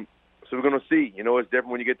 So we're going to see. It's different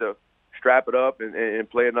when you get to strap it up and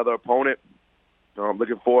play another opponent.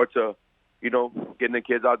 Looking forward to getting the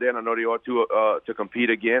kids out there, and I know they ought to compete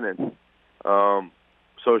again, and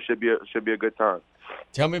so it should be a good time.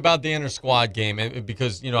 Tell me about the inter-squad game,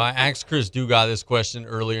 because, I asked Chris Dugas this question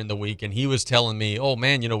earlier in the week, and he was telling me, oh,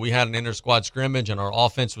 man, we had an inter-squad scrimmage, and our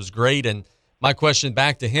offense was great. And my question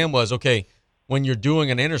back to him was, okay, when you're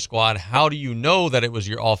doing an inter-squad, how do you know that it was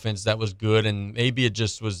your offense that was good, and maybe it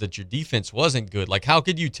just was that your defense wasn't good? Like, how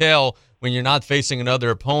could you tell when you're not facing another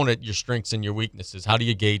opponent your strengths and your weaknesses? How do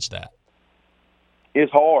you gauge that?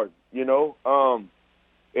 It's hard,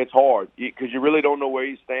 It's hard because you really don't know where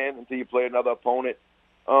you stand until you play another opponent.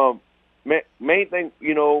 Main thing,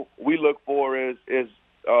 we look for is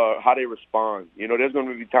how they respond. There's going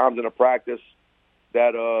to be times in a practice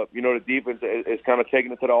that, the defense is kind of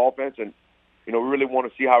taking it to the offense, and, we really want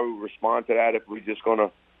to see how we respond to that, if we're just going to,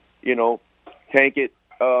 tank it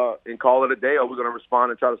and call it a day, or we're going to respond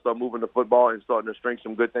and try to start moving the football and starting to string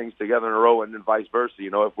some good things together in a row, and then vice versa.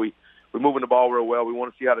 If we're moving the ball real well, we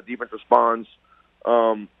want to see how the defense responds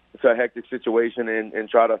to a hectic situation and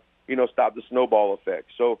try to, stop the snowball effect.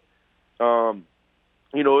 So, and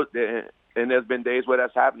there's been days where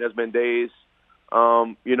that's happened. There's been days,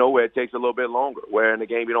 where it takes a little bit longer, where in the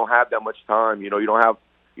game you don't have that much time. You don't have,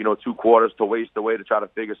 2 quarters to waste away to try to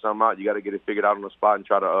figure something out. You got to get it figured out on the spot and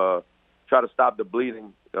try to stop the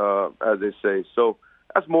bleeding, as they say. So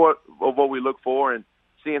that's more of what we look for, and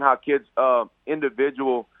seeing how kids,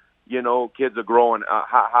 individual, kids are growing,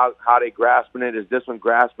 how they grasping it. Is this one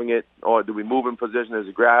grasping it, or do we move in position? Is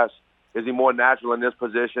he more natural in this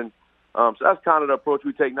position? So that's kind of the approach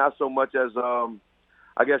we take, not so much as,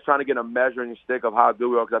 I guess, trying to get a measuring stick of how good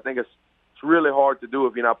we are, because I think it's really hard to do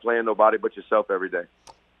if you're not playing nobody but yourself every day.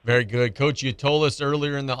 Very good. Coach, you told us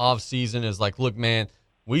earlier in the offseason is like, look, man,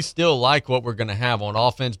 we still like what we're going to have on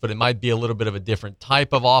offense, but it might be a little bit of a different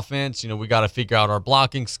type of offense. We got to figure out our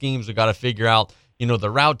blocking schemes. We got to figure out, the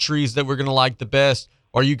route trees that we're going to like the best.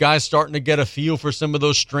 Are you guys starting to get a feel for some of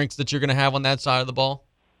those strengths that you're going to have on that side of the ball?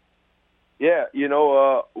 Yeah,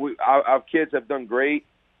 our kids have done great.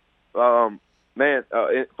 For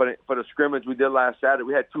the scrimmage we did last Saturday,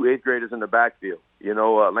 we had 2 8th graders in the backfield.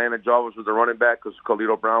 Landon Jarvis was the running back because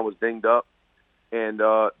Khalil Brown was dinged up, and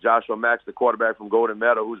Joshua Max, the quarterback from Golden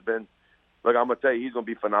Meadow, who's been, I'm gonna tell you, he's gonna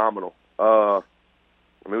be phenomenal.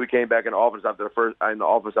 We came back in the office after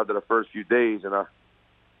the first few days, and I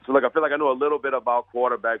feel like I know a little bit about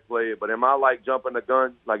quarterback play, but am I like jumping the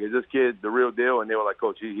gun? Like, is this kid the real deal? And they were like,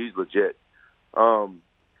 Coach, he's legit.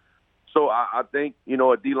 So I think,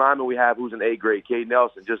 a D lineman we have who's an 8th grade, Cade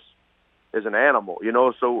Nelson, just is an animal,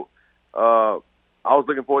 So I was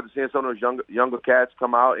looking forward to seeing some of those younger cats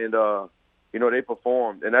come out and, they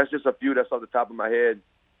performed. And that's just a few that's off the top of my head,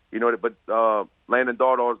 but Landon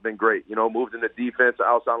Dardo has been great, moved into defense,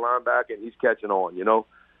 outside linebacker, and he's catching on,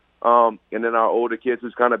 and then our older kids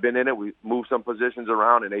who's kind of been in it, we moved some positions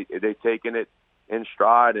around, and they've taken it in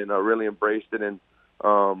stride and really embraced it. And,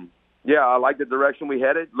 I like the direction we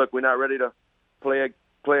headed. Look, we're not ready to play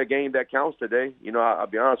a game that counts today. I'll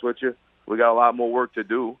be honest with you. We got a lot more work to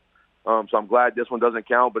do. So I'm glad this one doesn't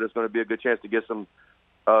count, but it's going to be a good chance to get some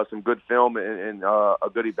good film and a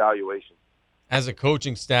good evaluation. As a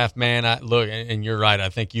coaching staff, man, and you're right. I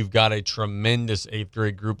think you've got a tremendous 8th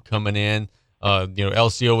grade group coming in.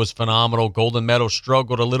 LCO was phenomenal. Golden Meadow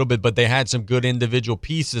struggled a little bit, but they had some good individual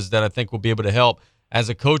pieces that I think will be able to help. As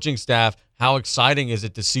a coaching staff, how exciting is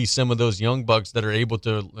it to see some of those young bucks that are able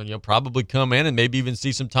to probably come in and maybe even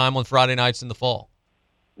see some time on Friday nights in the fall?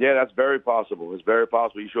 Yeah, that's very possible. It's very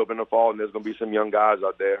possible. You show up in the fall and there's going to be some young guys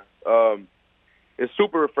out there. It's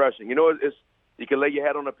super refreshing. You can lay your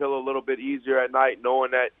head on the pillow a little bit easier at night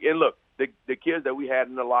knowing that. And look, the kids that we had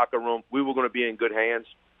in the locker room, we were going to be in good hands.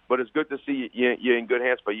 But it's good to see you're in good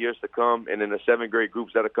hands for years to come. And then the 7th grade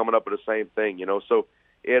groups that are coming up with the same thing, So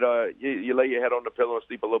you lay your head on the pillow and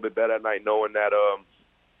sleep a little bit better at night knowing that,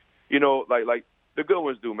 like the good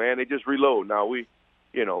ones do, man. They just reload. Now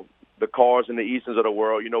the Cars and the Eastons of the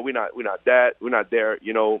world, we're not there,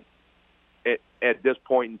 at this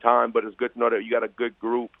point in time. But it's good to know that you got a good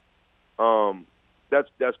group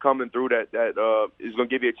that's coming through that is going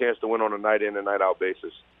to give you a chance to win on a night in and night out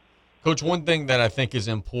basis. Coach, one thing that I think is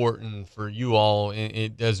important for you all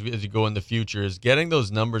as you go in the future is getting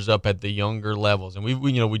those numbers up at the younger levels. And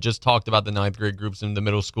we just talked about the 9th grade groups in the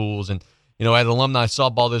middle schools, and at alumni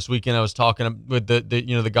softball this weekend, I was talking with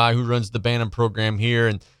the guy who runs the Bantam program here,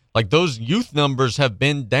 and like those youth numbers have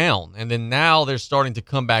been down, and then now they're starting to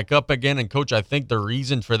come back up again. And Coach, I think the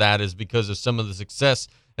reason for that is because of some of the success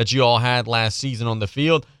that you all had last season on the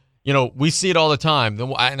field. We see it all the time.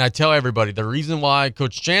 And I tell everybody, the reason why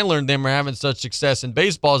Coach Chandler and them are having such success in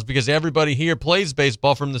baseball is because everybody here plays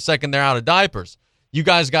baseball from the second they're out of diapers. you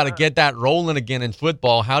guys got to get that rolling again in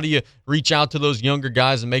football. How do you reach out to those younger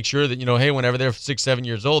guys and make sure that, hey, whenever they're 6, 7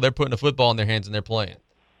 years old, they're putting a football in their hands and they're playing?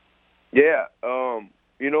 Yeah.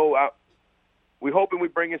 We're hoping we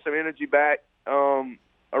bring in some energy back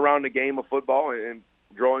around the game of football and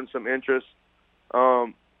drawing some interest.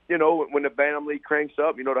 When the Bantam League cranks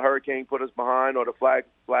up, the Hurricane put us behind, or the flag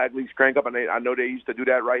leagues crank up, and I know they used to do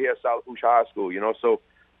that right here at South Lafourche High School, So,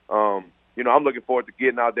 I'm looking forward to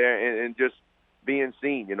getting out there and just being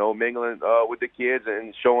seen, mingling with the kids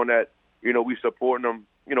and showing that, we supporting them,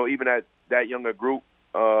 even at that younger group,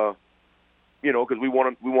 because we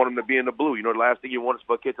want them to be in the blue. The last thing you want is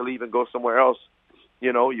for a kid to leave and go somewhere else.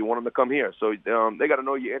 You want them to come here. So they got to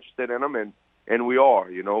know you're interested in them, and we are.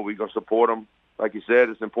 We're going to support them. Like you said,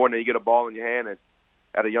 it's important that you get a ball in your hand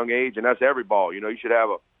at a young age, and that's every ball. You should have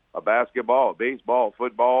a basketball, a baseball,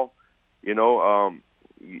 football, be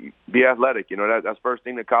athletic. That's the first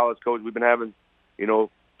thing the college coach. We've been having,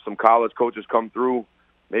 some college coaches come through,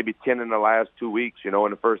 maybe 10 in the last 2 weeks, and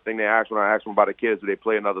the first thing they ask when I ask them about the kids, do they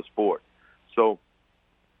play another sport? So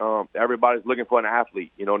everybody's looking for an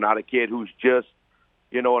athlete, not a kid who's just,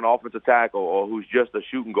 an offensive tackle or who's just a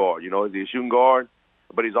shooting guard. Is he a shooting guard?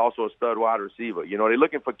 But he's also a stud wide receiver. They're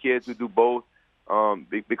looking for kids who do both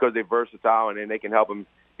because they're versatile and then they can help them,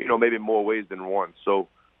 maybe in more ways than one. So,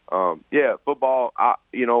 football,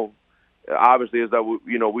 obviously is that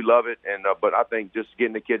we love it, and but I think just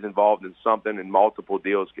getting the kids involved in something and multiple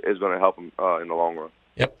deals is going to help them in the long run.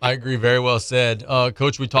 Yep, I agree. Very well said.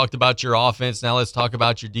 Coach, we talked about your offense. Now let's talk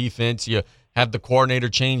about your defense. You have the coordinator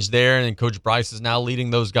change there, and Coach Bryce is now leading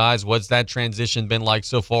those guys. What's that transition been like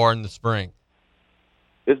so far in the spring?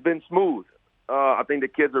 It's been smooth. I think the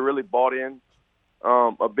kids are really bought in.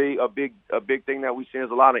 A big thing that we see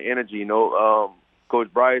is a lot of energy.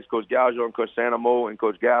 Coach Bryce, Coach Gaujo, and Coach Sanamo, and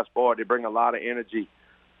Coach Gaspar, they bring a lot of energy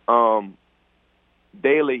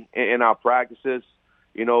daily in our practices.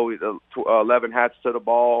 11 hats to the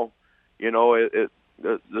ball. The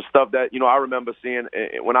stuff that, I remember seeing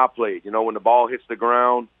when I played, when the ball hits the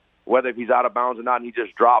ground, whether if he's out of bounds or not and he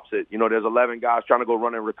just drops it, there's 11 guys trying to go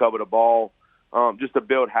run and recover the ball, just to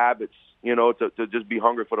build habits, to just be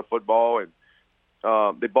hungry for the football. And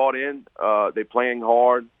they bought in, they playing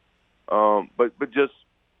hard, but just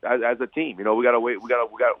as a team, we got a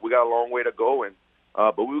long way to go. And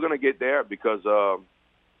but we're going to get there because,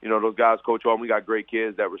 those guys coach on. We got great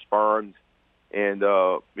kids that respond. And,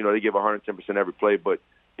 they give 110% every play. But,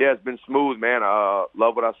 yeah, it's been smooth, man.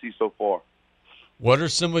 Love what I see so far. What are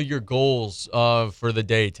some of your goals for the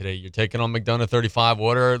day today? You're taking on McDonough 35.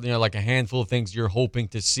 What are, like a handful of things you're hoping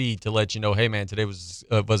to see to let you know, hey, man, today was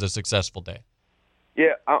a successful day?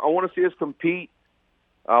 Yeah, I want to see us compete.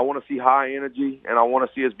 I want to see high energy, and I want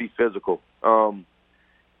to see us be physical. And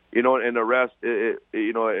the rest,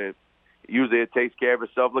 usually it takes care of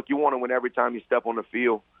itself. Look, you want to win every time you step on the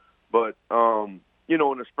field. But, in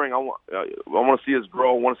the spring, I want to see us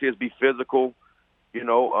grow. I want to see us be physical. I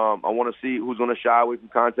want to see who's going to shy away from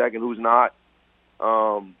contact and who's not.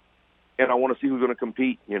 And I want to see who's going to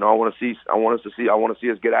compete. I want to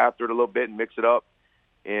see us get after it a little bit and mix it up.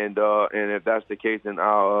 And if that's the case, then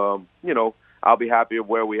I'll be happy with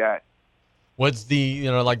where we at. What's the,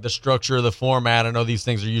 the structure of the format? I know these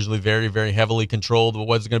things are usually very, very heavily controlled, but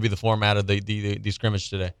what's going to be the format of the scrimmage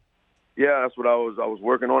today? Yeah, that's what I was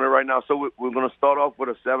working on it right now. So we're going to start off with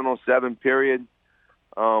a 7-on-7 period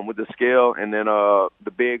with the scale, and then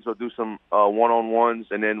the bigs will do some one-on-ones,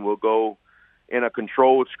 and then we'll go in a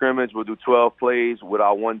controlled scrimmage. We'll do 12 plays with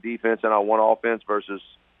our one defense and our one offense versus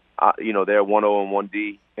their 1-0 and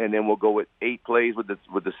 1D, and then we'll go with 8 plays with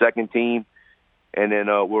the second team, and then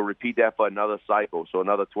we'll repeat that for another cycle. So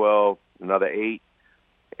another 12, another 8,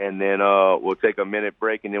 and then we'll take a minute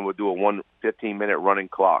break, and then we'll do a 15-minute running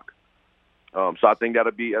clock. So I think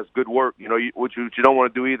that'll be as good work. What you don't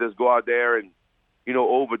want to do either is go out there and,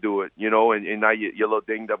 overdo it, and now you're a little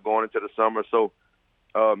dinged up going into the summer. So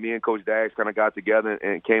me and Coach Dags kind of got together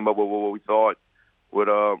and came up with what we thought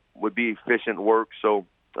would be efficient work. So,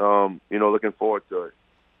 looking forward to it.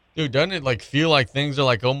 Dude, doesn't it feel like things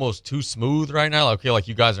are almost too smooth right now? Like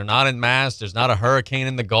you guys are not in Mass. There's not a hurricane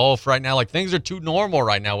in the Gulf right now. Things are too normal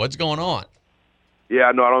right now. What's going on? Yeah,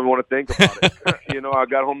 I know. I don't even want to think about it. I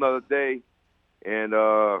got home the other day. And,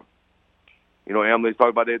 Emily's talking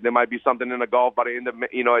about there might be something in the Gulf by the end of, at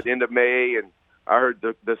the end of May. And I heard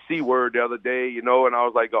the C word the other day, and I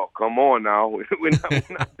was like, oh, come on now. We're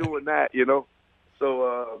not doing that,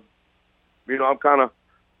 So, I'm kind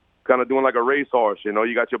of doing like a racehorse,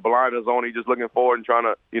 you got your blinders on, you're just looking forward and trying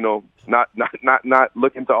to, not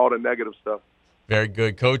look into all the negative stuff. Very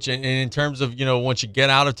good, Coach. And in terms of, once you get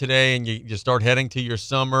out of today and you start heading to your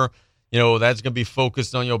summer, that's going to be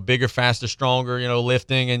focused on, bigger, faster, stronger,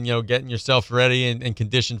 lifting and, getting yourself ready and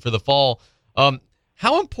conditioned for the fall.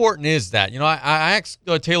 How important is that? I asked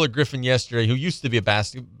Taylor Griffin yesterday, who used to be a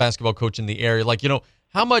basketball coach in the area,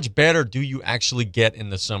 how much better do you actually get in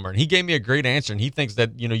the summer? And he gave me a great answer, and he thinks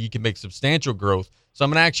that, you can make substantial growth. So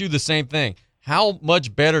I'm going to ask you the same thing. How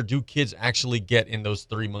much better do kids actually get in those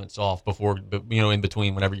 3 months off before, in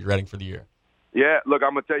between whenever you're ready for the year? Yeah, look,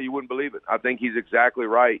 I'm going to tell you, you wouldn't believe it. I think he's exactly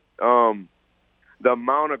right. The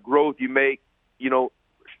amount of growth you make,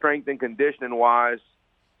 strength and conditioning-wise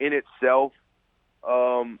in itself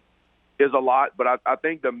is a lot. But I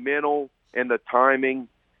think the mental and the timing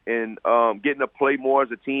and getting to play more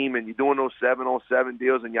as a team, and you're doing those 7-on-7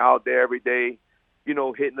 deals, and you're out there every day,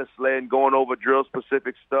 hitting the sled and going over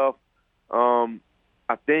drill-specific stuff. I'm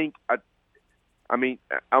going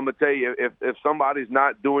to tell you, if somebody's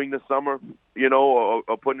not doing the summer,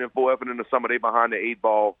 or putting in full effort in the summer, they behind the 8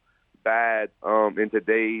 ball bad in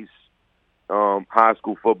today's high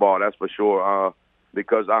school football, that's for sure.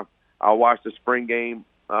 Because I watched the spring game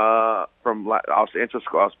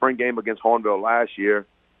spring game against Hornville last year,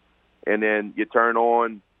 and then you turn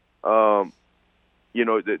on, the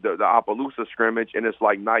Opelousas scrimmage, and it's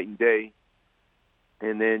like night and day.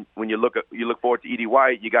 And then when you look forward to Edie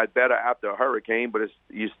White, you got better after a hurricane, but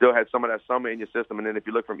you still had some of that summer in your system. And then if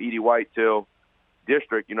you look from Edie White till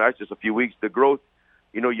district, that's just a few weeks. The growth,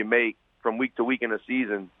 you make from week to week in a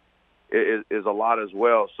season is a lot as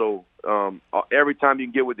well. So every time you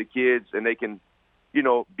can get with the kids and they can,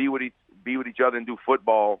 be with each other and do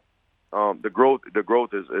football, the growth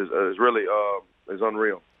is really is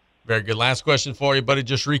unreal. Very good. Last question for you, buddy.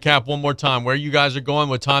 Just recap one more time where you guys are going,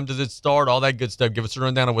 what time does it start, all that good stuff. Give us a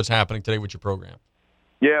rundown of what's happening today with your program.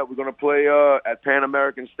 Yeah, we're going to play at Pan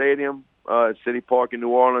American Stadium at City Park in New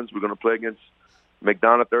Orleans. We're going to play against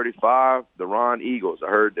McDonough 35, the Ron Eagles.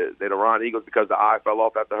 I heard that they're the Ron Eagles because the eye fell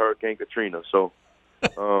off after Hurricane Katrina. So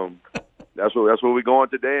that's where we're going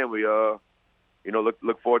today, and we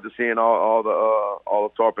look forward to seeing all the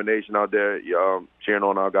Tarpon Nation out there cheering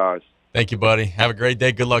on our guys. Thank you, buddy. Have a great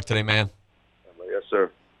day. Good luck today, man. Yes,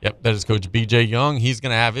 sir. Yep, that is Coach B.J. Young. He's going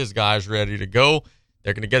to have his guys ready to go.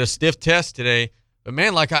 They're going to get a stiff test today. But,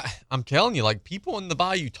 man, I'm telling you, people in the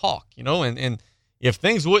Bayou talk, and if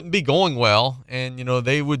things wouldn't be going well and,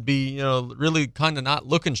 they would be, really kind of not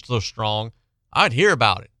looking so strong, I'd hear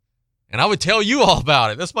about it. And I would tell you all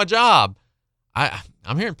about it. That's my job.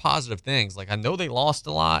 I'm hearing positive things. I know they lost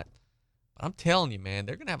a lot. I'm telling you, man,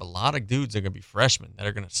 they're going to have a lot of dudes that are going to be freshmen that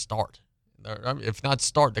are going to start. If not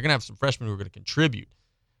start, they're going to have some freshmen who are going to contribute.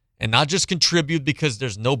 And not just contribute because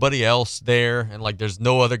there's nobody else there and, there's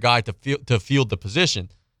no other guy to field the position.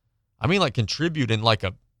 I mean, contribute in,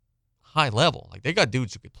 a high level. They got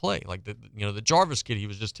dudes who could play. The Jarvis kid he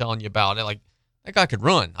was just telling you about. That guy could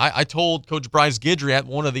run. I told Coach Bryce Guidry at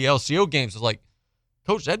one of the LCO games,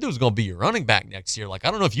 Coach, that dude's going to be your running back next year. I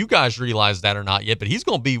don't know if you guys realize that or not yet, but he's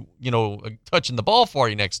going to be, touching the ball for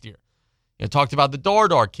you next year. Talked about the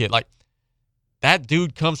Dardar kid. That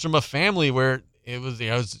dude comes from a family where it was,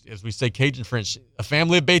 as we say Cajun French, a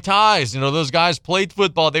family of bêtises. Those guys played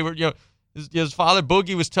football. They were, his father,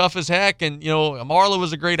 Boogie, was tough as heck, and, Marla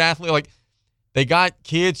was a great athlete. They got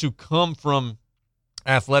kids who come from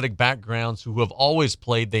athletic backgrounds who have always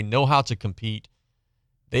played. They know how to compete.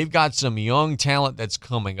 They've got some young talent that's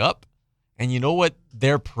coming up. And you know what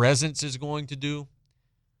their presence is going to do?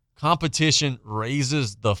 Competition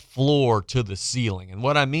raises the floor to the ceiling. And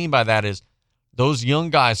what I mean by that is those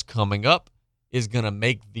young guys coming up is going to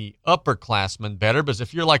make the upperclassmen better. Because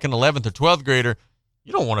if you're an 11th or 12th grader,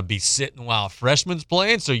 you don't want to be sitting while a freshman's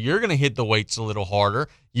playing. So you're going to hit the weights a little harder.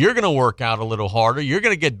 You're going to work out a little harder. You're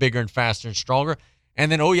going to get bigger and faster and stronger. And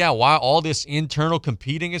then, while all this internal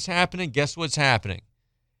competing is happening, guess what's happening?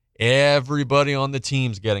 Everybody on the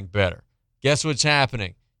team's getting better. Guess what's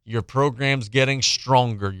happening? Your program's getting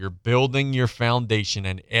stronger. You're building your foundation,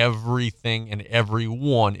 and everything and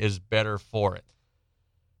everyone is better for it.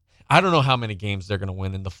 I don't know how many games they're going to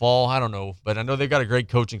win in the fall. I don't know, but I know they've got a great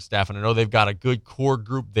coaching staff, and I know they've got a good core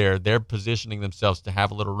group there. They're positioning themselves to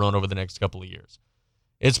have a little run over the next couple of years.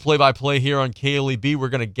 It's play-by-play here on KLEB. We're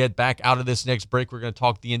going to get back out of this next break. We're going to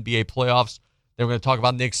talk the NBA playoffs. Then we're going to talk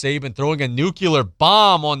about Nick Saban throwing a nuclear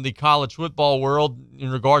bomb on the college football world in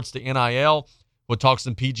regards to NIL. We'll talk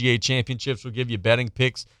some PGA championships. We'll give you betting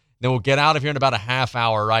picks. Then we'll get out of here in about a half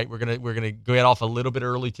hour, right? We're gonna get off a little bit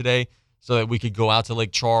early today so that we could go out to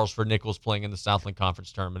Lake Charles for Nichols playing in the Southland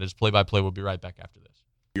Conference Tournament. It's play-by-play. We'll be right back after this.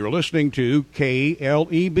 You're listening to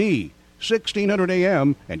KLEB, 1600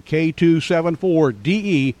 AM and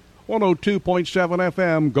K274DE, 102.7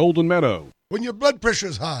 FM, Golden Meadow. When your blood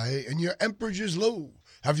pressure's high and your amperage is low,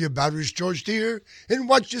 Have your batteries charged here and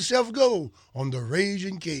watch yourself go on the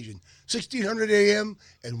Raging Cajun, 1600 AM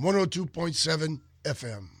and 102.7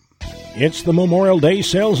 FM. It's the Memorial Day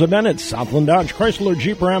sales event at Southland Dodge Chrysler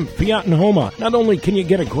Jeep Ram Fiat and Homa. Not only can you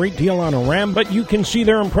get a great deal on a Ram, but you can see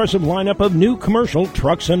their impressive lineup of new commercial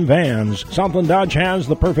trucks and vans. Southland Dodge has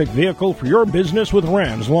the perfect vehicle for your business with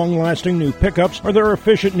Ram's long-lasting new pickups or their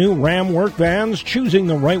efficient new Ram work vans. Choosing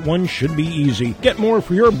the right one should be easy. Get more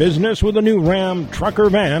for your business with a new Ram truck or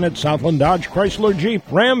van at Southland Dodge Chrysler Jeep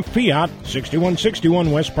Ram Fiat,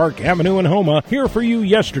 6161 West Park Avenue in Homa. Here for you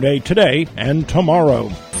yesterday, today, and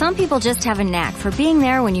tomorrow. Some people just have a knack for being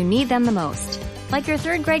there when you need them the most. Like your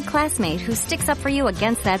third grade classmate who sticks up for you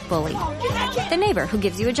against that bully. The neighbor who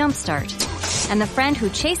gives you a jump start. And the friend who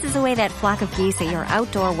chases away that flock of geese at your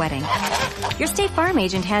outdoor wedding. Your State Farm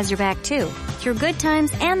agent has your back too, through good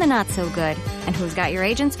times and the not so good. And who's got your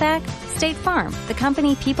agent's back? State Farm, the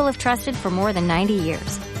company people have trusted for more than 90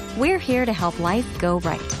 years. We're here to help life go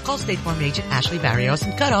right. Call State Farm agent Ashley Barrios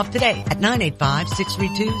and cut off today at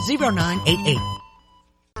 985-632-0988.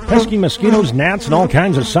 Pesky mosquitoes, gnats, and all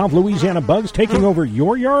kinds of South Louisiana bugs taking over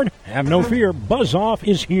your yard? Have no fear. Buzz Off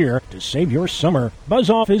is here to save your summer. Buzz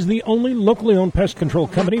Off is the only locally owned pest control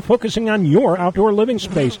company focusing on your outdoor living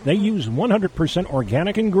space. They use 100%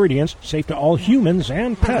 organic ingredients, safe to all humans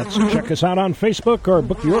and pets. Check us out on Facebook or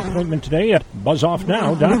book your appointment today at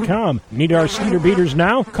buzzoffnow.com. Need our skeeter beaters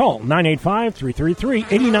now? Call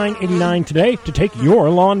 985-333-8989 today to take your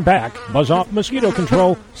lawn back. Buzz Off Mosquito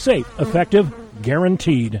Control. Safe, effective,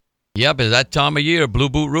 guaranteed. Yep, it's that time of year, Blue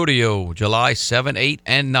Boot Rodeo, July 7, 8,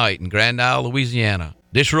 and night in Grand Isle, Louisiana.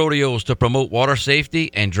 This rodeo is to promote water safety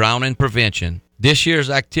and drowning prevention. This year's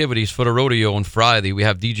activities for the rodeo on Friday, we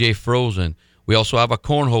have DJ Frozen. We also have a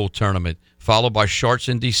cornhole tournament, followed by Sharks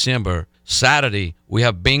in December. Saturday, we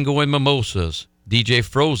have bingo and mimosas. DJ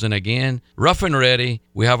Frozen again. Rough and Ready,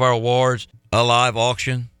 we have our awards, a live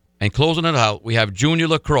auction. And closing it out, we have Junior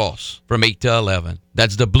Lacrosse from 8 to 11.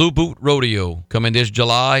 That's the Blue Boot Rodeo coming this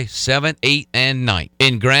July 7, 8, and 9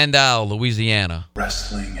 in Grand Isle, Louisiana.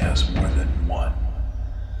 Wrestling has more than one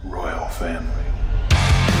royal family.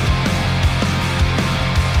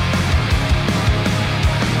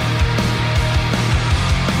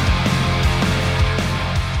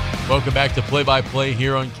 Welcome back to Play-by-Play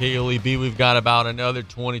here on KLEB. We've got about another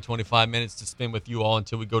 20-25 minutes to spend with you all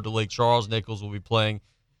until we go to Lake Charles. Nichols will be playing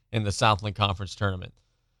in the Southland Conference Tournament.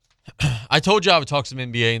 I told you I would talk some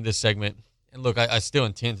NBA in this segment. And look, I still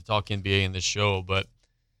intend to talk NBA in this show, but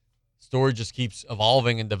the story just keeps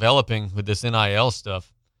evolving and developing with this NIL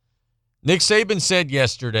stuff. Nick Saban said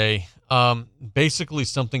yesterday basically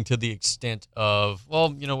something to the extent of,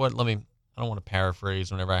 well, you know what, I don't want to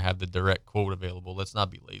paraphrase whenever I have the direct quote available. Let's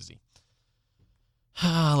not be lazy.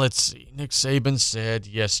 Let's see. Nick Saban said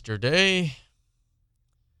yesterday,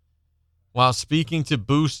 while speaking to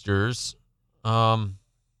boosters, he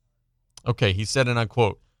said, and I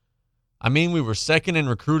quote, "I mean, we were second in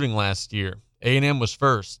recruiting last year. A&M was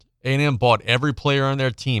first. A&M bought every player on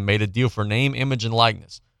their team, made a deal for name, image, and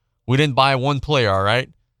likeness. We didn't buy one player, all right?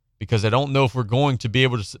 Because I don't know if we're going to be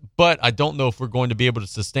able to,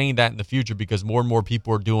 sustain that in the future because more and more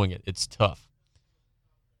people are doing it. It's tough."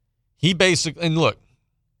 He basically, and look,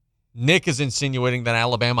 Nick is insinuating that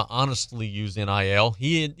Alabama honestly used NIL.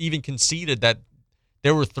 He even conceded that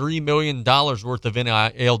there were $3 million worth of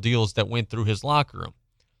NIL deals that went through his locker room.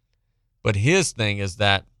 But his thing is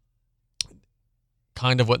that,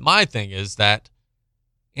 kind of what my thing is, that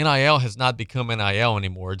NIL has not become NIL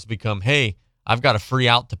anymore. It's become, hey, I've got a free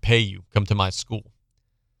out to pay you. Come to my school.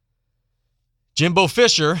 Jimbo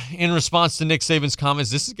Fisher, in response to Nick Saban's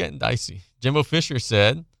comments, this is getting dicey. Jimbo Fisher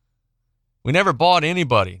said, "We never bought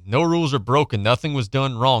anybody. No rules are broken. Nothing was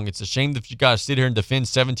done wrong. It's a shame that you got to sit here and defend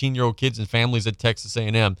 17-year-old kids and families at Texas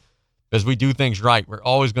A&M because we do things right. We're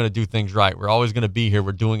always going to do things right. We're always going to be here.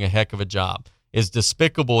 We're doing a heck of a job. It's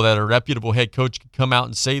despicable that a reputable head coach could come out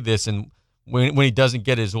and say this and when he doesn't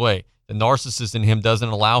get his way. The narcissist in him doesn't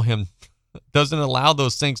allow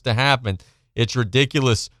those things to happen. It's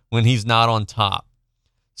ridiculous when he's not on top.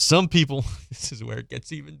 Some people, this is where it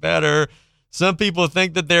gets even better. Some people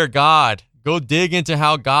think that they're God. Go dig into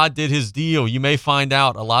how God did his deal. You may find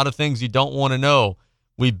out a lot of things you don't want to know.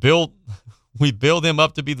 We built him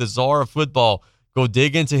up to be the czar of football. Go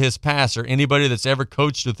dig into his past or anybody that's ever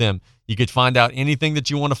coached with him. You could find out anything that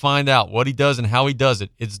you want to find out, what he does and how he does it.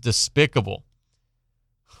 It's despicable."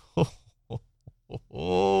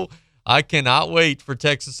 I cannot wait for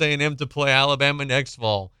Texas A&M to play Alabama next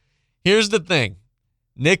fall. Here's the thing.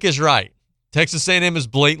 Nick is right. Texas A&M is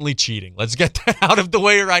blatantly cheating. Let's get that out of the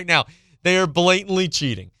way right now. They are blatantly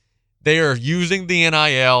cheating. They are using the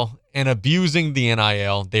NIL and abusing the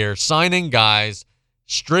NIL. They're signing guys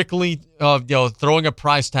strictly, throwing a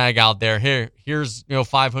price tag out there. Here's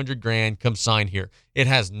 $500,000. Come sign here. It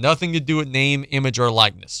has nothing to do with name, image, or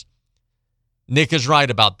likeness. Nick is right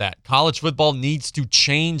about that. College football needs to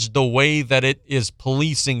change the way that it is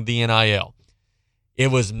policing the NIL. It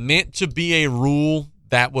was meant to be a rule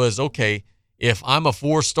that was, okay, if I'm a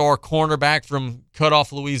 4-star cornerback from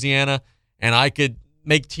Cutoff, Louisiana, and I could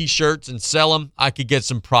make T-shirts and sell them, I could get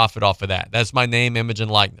some profit off of that. That's my name, image, and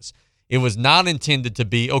likeness. It was not intended to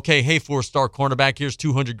be, okay, hey, 4-star cornerback, here's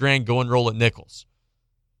 $200,000, go enroll at Nichols.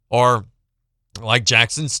 Or like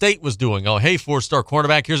Jackson State was doing. Oh, hey, 4-star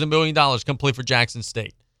cornerback, here's $1 million, come play for Jackson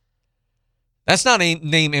State. That's not a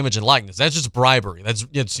name, image, and likeness. That's just bribery.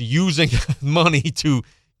 It's using money to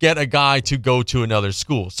get a guy to go to another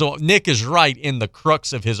school. So Nick is right in the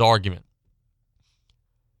crux of his argument.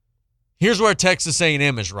 Here's where Texas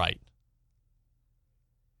A&M is right.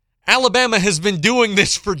 Alabama has been doing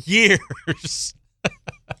this for years.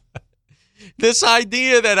 This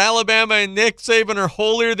idea that Alabama and Nick Saban are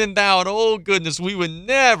holier than thou, and oh goodness, we would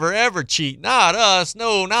never, ever cheat. Not us.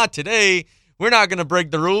 No, not today. We're not going to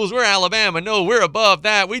break the rules. We're Alabama. No, we're above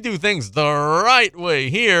that. We do things the right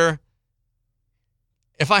way here.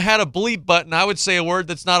 If I had a bleep button, I would say a word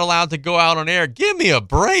that's not allowed to go out on air. Give me a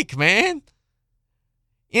break, man.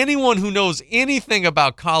 Anyone who knows anything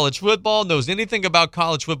about college football, knows anything about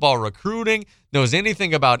college football recruiting, knows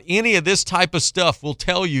anything about any of this type of stuff will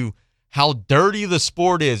tell you how dirty the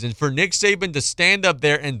sport is. And for Nick Saban to stand up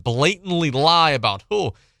there and blatantly lie about,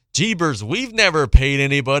 jeebers, we've never paid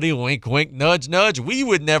anybody, wink, wink, nudge, nudge. We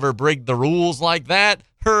would never break the rules like that.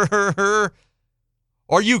 Her.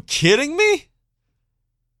 Are you kidding me?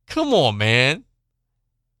 Come on, man.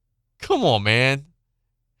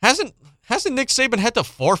 Hasn't Nick Saban had to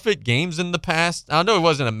forfeit games in the past? I know it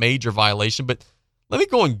wasn't a major violation, but let me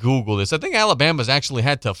go and Google this. I think Alabama's actually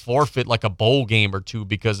had to forfeit like a bowl game or two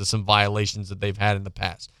because of some violations that they've had in the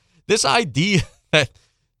past. This idea that,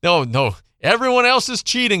 no, everyone else is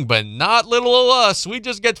cheating, but not little old us. We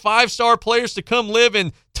just get 5-star players to come live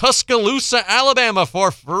in Tuscaloosa, Alabama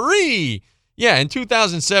for free. Yeah, in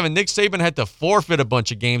 2007, Nick Saban had to forfeit a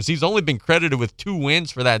bunch of games. He's only been credited with 2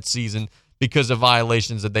 wins for that season because of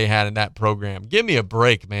violations that they had in that program. Give me a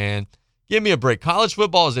break, man. Give me a break. College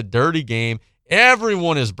football is a dirty game.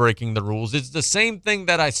 Everyone is breaking the rules. It's the same thing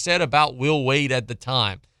that I said about Will Wade at the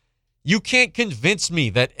time. You can't convince me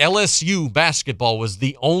that LSU basketball was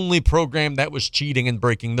the only program that was cheating and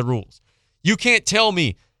breaking the rules. You can't tell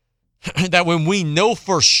me that when we know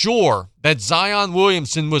for sure that Zion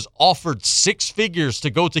Williamson was offered 6 figures to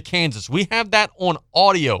go to Kansas. We have that on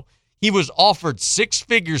audio. He was offered 6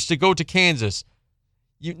 figures to go to Kansas.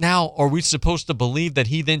 Now, are we supposed to believe that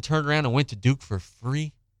he then turned around and went to Duke for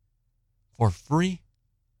free? For free?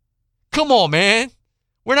 Come on, man.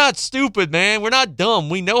 We're not stupid, man. We're not dumb.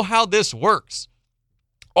 We know how this works.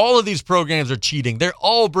 All of these programs are cheating. They're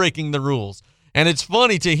all breaking the rules. And it's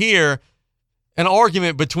funny to hear an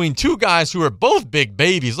argument between 2 guys who are both big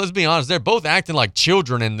babies. Let's be honest. They're both acting like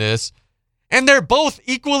children in this. And they're both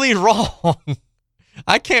equally wrong.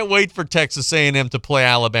 I can't wait for Texas A&M to play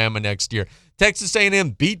Alabama next year. Texas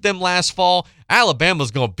A&M beat them last fall.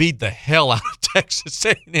 Alabama's going to beat the hell out of Texas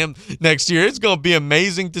A&M next year. It's going to be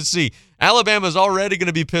amazing to see. Alabama's already going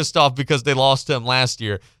to be pissed off because they lost to them last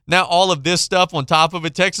year. Now, all of this stuff on top of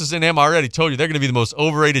it, Texas A&M, I already told you, they're going to be the most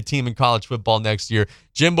overrated team in college football next year.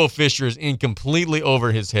 Jimbo Fisher is in completely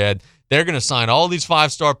over his head. They're going to sign all these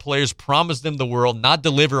 5-star players, promise them the world, not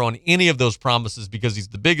deliver on any of those promises because he's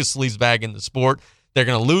the biggest sleazebag in the sport. They're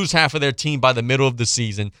going to lose half of their team by the middle of the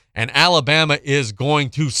season, and Alabama is going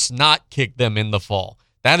to snot kick them in the fall.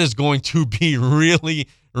 That is going to be really,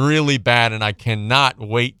 really bad, and I cannot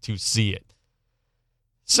wait to see it.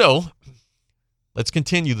 So, let's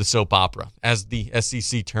continue the soap opera as the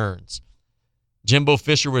SEC turns. Jimbo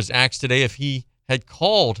Fisher was asked today if he had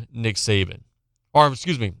called Nick Saban. Or,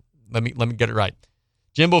 excuse me, let me get it right.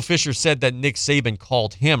 Jimbo Fisher said that Nick Saban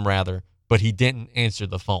called him, rather, but he didn't answer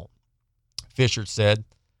the phone. Fisher said,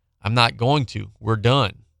 "I'm not going to. We're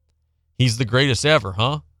done. He's the greatest ever,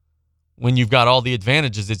 huh? When you've got all the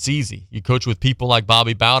advantages, it's easy. You coach with people like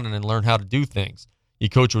Bobby Bowden and learn how to do things. You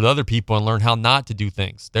coach with other people and learn how not to do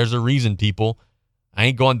things. There's a reason, people. I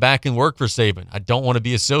ain't going back and work for Saban. I don't want to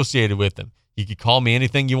be associated with him. You could call me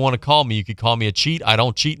anything you want to call me. You could call me a cheat. I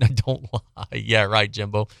don't cheat and I don't lie." Yeah, right,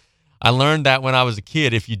 Jimbo. I learned that when I was a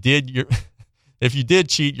kid. If you did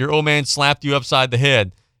cheat, your old man slapped you upside the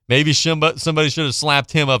head. Maybe somebody should have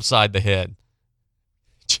slapped him upside the head.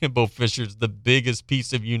 Jimbo Fisher's the biggest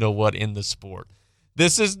piece of you-know-what in the sport.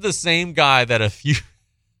 This is the same guy that a few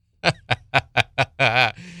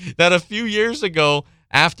that a few years ago,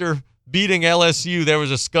 after beating LSU, there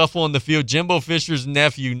was a scuffle on the field. Jimbo Fisher's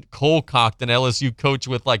nephew cold-cocked an LSU coach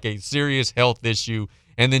with like a serious health issue,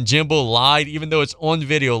 and then Jimbo lied, even though it's on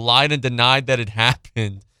video, lied and denied that it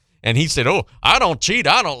happened. And he said, "Oh, I don't cheat,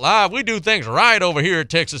 I don't lie. We do things right over here at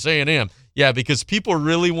Texas A&M." Yeah, because people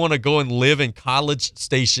really want to go and live in College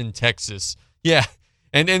Station, Texas. Yeah,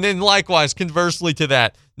 and then likewise, conversely to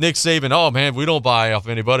that, Nick Saban, "Oh, man, we don't buy off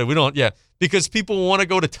anybody. We don't." Yeah, because people want to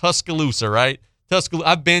go to Tuscaloosa, right?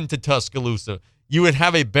 I've been to Tuscaloosa. You would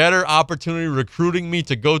have a better opportunity recruiting me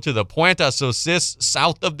to go to the Puente Sosis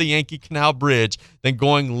south of the Yankee Canal Bridge than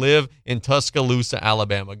going live in Tuscaloosa,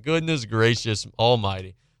 Alabama. Goodness gracious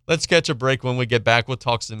almighty. Let's catch a break. When we get back, we'll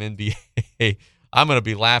talk some NBA. I'm going to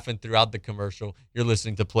be laughing throughout the commercial. You're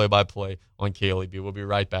listening to Play by Play on KLEB. We'll be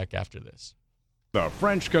right back after this. The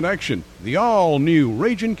French Connection, the all-new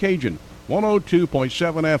Ragin' Cajun,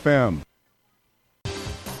 102.7 FM.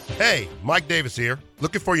 Hey, Mike Davis here.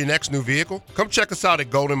 Looking for your next new vehicle? Come check us out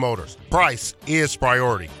at Golden Motors. Price is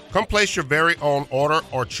priority. Come place your very own order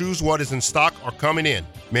or choose what is in stock or coming in.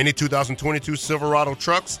 Many 2022 Silverado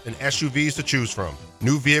trucks and SUVs to choose from.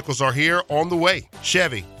 New vehicles are here on the way.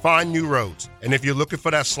 Chevy, find new roads. And if you're looking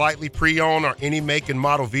for that slightly pre-owned or any make and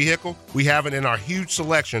model vehicle, we have it in our huge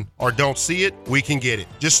selection, or don't see it, we can get it.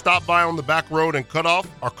 Just stop by on the back road and cut off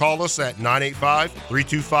or call us at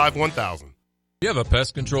 985-325-1000. You have a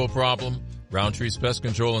pest control problem? Roundtree's Pest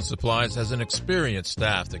Control and Supplies has an experienced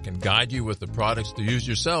staff that can guide you with the products to use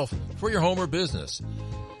yourself for your home or business.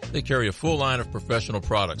 They carry a full line of professional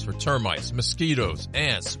products for termites, mosquitoes,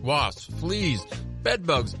 ants, wasps, fleas, bed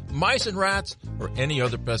bugs, mice and rats, or any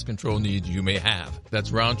other pest control needs you may have. That's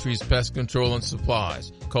Roundtree's Pest Control and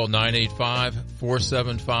Supplies. Call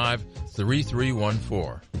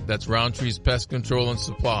 985-475-3314. That's Roundtree's Pest Control and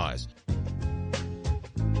Supplies.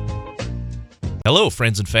 Hello,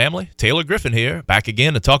 friends and family. Taylor Griffin here, back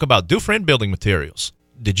again to talk about Dufresne Building Materials.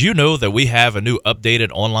 Did you know that we have a new updated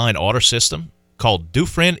online order system called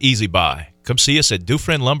Dufresne Easy Buy? Come see us at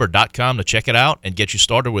DufresneLumber.com to check it out and get you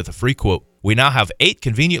started with a free quote. We now have 8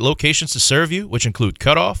 convenient locations to serve you, which include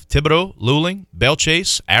Cutoff, Thibodaux, Luling,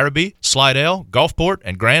 Bellchase, Araby, Slidell, Gulfport,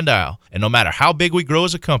 and Grand Isle. And no matter how big we grow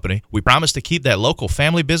as a company, we promise to keep that local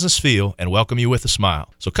family business feel and welcome you with a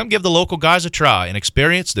smile. So come give the local guys a try and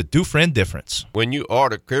experience the Dufresne difference. When you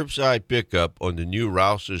order curbside pickup on the new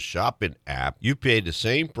Rouse's shopping app, you pay the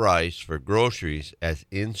same price for groceries as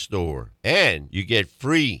in-store. And you get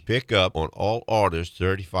free pickup on all orders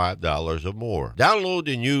 $35 or more. Download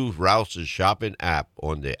the new Rouse's shopping app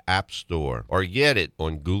on the App Store or get it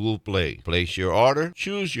on Google Play. Place your order,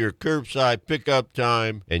 choose your curbside pickup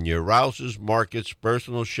time, and your Rouse's Markets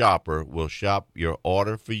personal shopper will shop your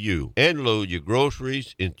order for you and load your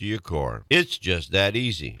groceries into your car. It's just that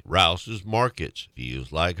easy. Rouse's Markets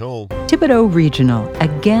feels like home. Thibodaux Regional,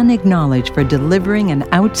 again acknowledged for delivering an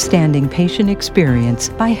outstanding patient experience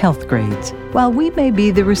by Health Grades. While we may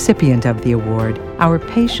be the recipient of the award, our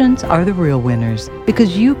patients are the real winners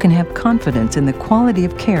because you can have confidence in the quality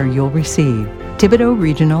of care you'll receive. Thibodaux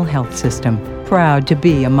Regional Health System, proud to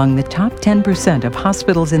be among the top 10% of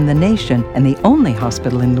hospitals in the nation and the only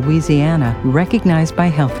hospital in Louisiana recognized by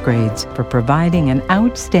Health Grades for providing an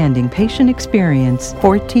outstanding patient experience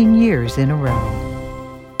 14 years in a row.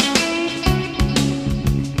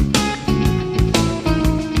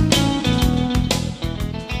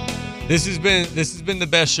 This has been the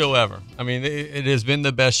best show ever. I mean, it has been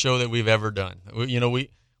the best show that we've ever done. We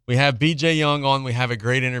have BJ Young on. We have a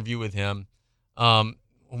great interview with him.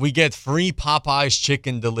 We get free Popeyes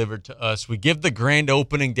chicken delivered to us. We give the grand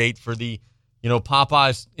opening date for the,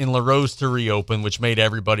 Popeyes in Larose to reopen, which made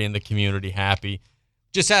everybody in the community happy.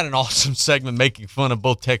 Just had an awesome segment making fun of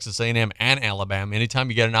both Texas A&M and Alabama. Anytime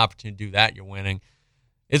you get an opportunity to do that, you're winning.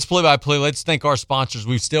 It's play-by-play. Let's thank our sponsors.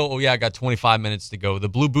 I got 25 minutes to go. The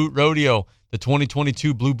Blue Boot Rodeo, the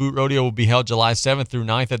 2022 Blue Boot Rodeo will be held July 7th through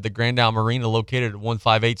 9th at the Grand Isle Marina located at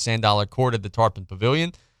 158 Sand Dollar Court at the Tarpon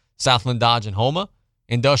Pavilion, Southland Dodge and Homa.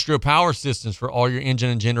 Industrial Power Systems for all your engine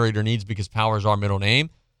and generator needs because power is our middle name.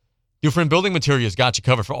 Dufresne Building Materials got you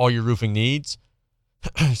covered for all your roofing needs.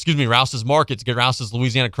 Rouse's Markets. Get Rouse's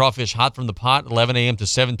Louisiana crawfish hot from the pot, 11 a.m. to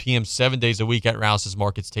 7 p.m. 7 days a week at Rouse's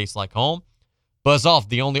Markets. Tastes like home. Buzz Off,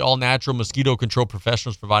 the only all-natural mosquito control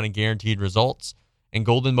professionals providing guaranteed results. And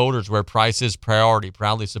Golden Motors, where price is priority,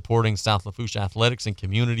 proudly supporting South Lafourche athletics and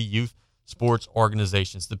community youth sports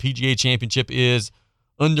organizations. The PGA Championship is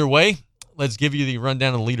underway. Let's give you the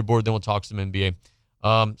rundown of the leaderboard, then we'll talk some NBA.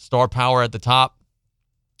 Star Power at the top,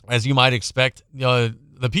 as you might expect. The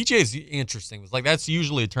PGA is interesting. It's like that's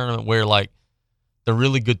usually a tournament where the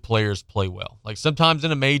really good players play well. Like sometimes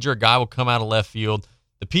in a major, a guy will come out of left field.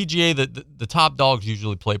 The PGA, the top dogs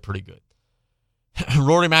usually play pretty good.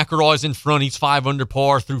 Rory McIlroy's in front. He's 5 under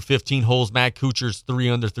par through 15 holes. Matt Kuchar's 3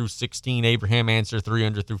 under through 16. Abraham Ancer 3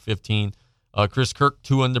 under through 15. Chris Kirk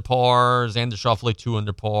 2 under par. Xander Schauffele 2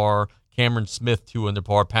 under par. Cameron Smith 2 under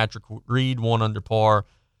par. Patrick Reed 1 under par.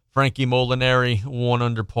 Frankie Molinari 1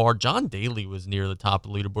 under par. John Daly was near the top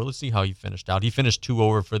of the leaderboard. Let's see how he finished out. He finished 2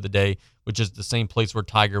 over for the day, which is the same place where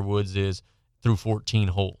Tiger Woods is through 14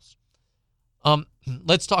 holes.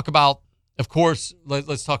 Let's talk about, of course,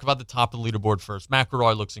 let's talk about the top of the leaderboard first.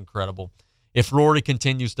 McIlroy looks incredible. If Rory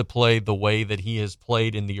continues to play the way that he has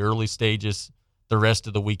played in the early stages the rest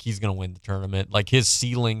of the week, he's going to win the tournament. Like his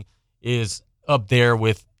ceiling is up there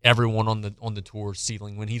with everyone on the tour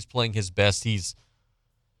ceiling. When he's playing his best, he's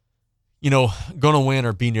going to win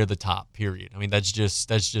or be near the top, period. I mean, that's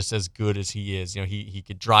just as good as he is. He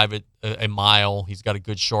could drive it a mile. He's got a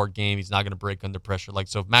good short game. He's not going to break under pressure.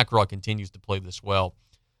 So if McIlroy continues to play this well,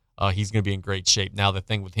 he's going to be in great shape. Now, the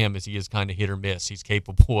thing with him is he is kind of hit or miss. He's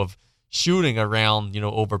capable of shooting around,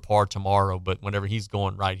 over par tomorrow, but whenever he's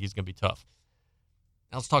going right, he's going to be tough.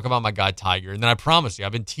 Now let's talk about my guy Tiger. And then I promise you,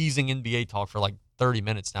 I've been teasing NBA talk for like 30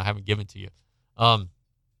 minutes now. I haven't given it to you.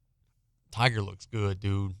 Tiger looks good,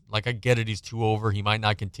 dude. Like, I get it. He's 2 over. He might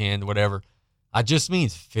not contend, whatever. I just mean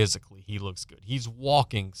physically he looks good. He's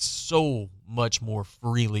walking so much more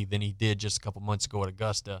freely than he did just a couple months ago at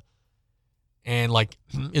Augusta. And, like,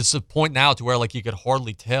 it's a point now to where, like, you could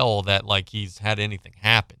hardly tell that, like, he's had anything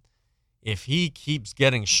happen. If he keeps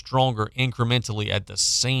getting stronger incrementally at the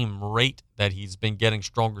same rate that he's been getting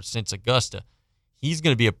stronger since Augusta, he's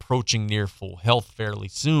going to be approaching near full health fairly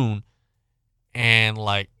soon. And,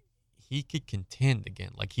 like, he could contend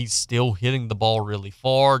again. Like, he's still hitting the ball really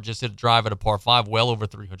far. Just hit a drive at a par 5, well over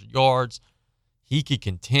 300 yards. He could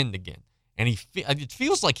contend again. And it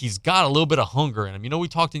feels like he's got a little bit of hunger in him. We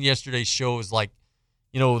talked in yesterday's show is like,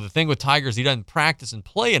 the thing with Tiger is he doesn't practice and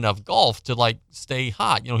play enough golf to, like, stay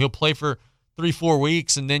hot. He'll play for 3-4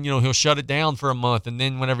 weeks, and then, he'll shut it down for a month. And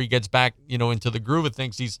then whenever he gets back, into the groove of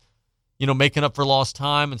things, he's, making up for lost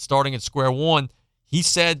time and starting at square one. He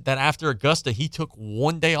said that after Augusta, he took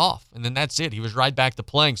 1 day off, and then that's it. He was right back to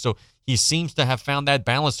playing. So he seems to have found that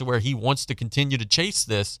balance to where he wants to continue to chase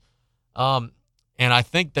this. And I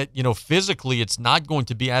think that, physically it's not going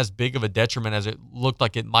to be as big of a detriment as it looked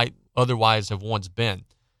like it might otherwise have once been.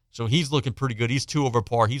 So he's looking pretty good. He's 2 over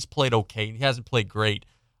par. He's played okay. He hasn't played great,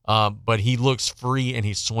 but he looks free and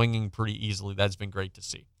he's swinging pretty easily. That's been great to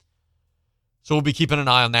see. So we'll be keeping an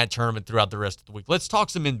eye on that tournament throughout the rest of the week. Let's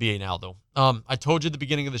talk some NBA now, though. I told you at the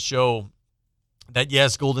beginning of the show that,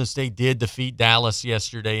 yes, Golden State did defeat Dallas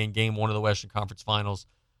yesterday in Game 1 of the Western Conference Finals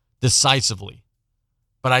decisively.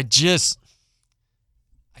 But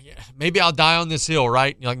maybe I'll die on this hill,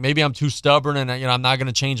 right? Like, maybe I'm too stubborn and, I'm not going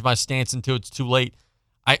to change my stance until it's too late.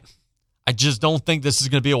 I just don't think this is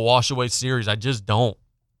going to be a wash-away series. I just don't.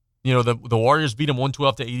 The Warriors beat them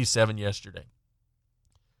 112-87 yesterday.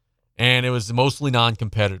 And it was mostly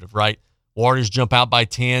non-competitive, right? Warriors jump out by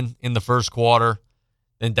 10 in the first quarter.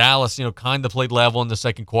 Then Dallas, kind of played level in the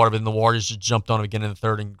second quarter, but then the Warriors just jumped on them again in the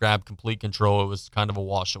third and grabbed complete control. It was kind of a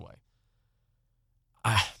wash away.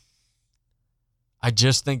 I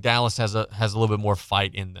just think Dallas has a little bit more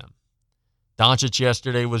fight in them. Doncic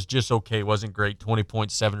yesterday was just okay. Wasn't great.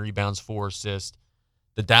 20.7 rebounds, 4 assists.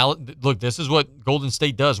 Look, this is what Golden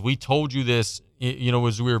State does. We told you this,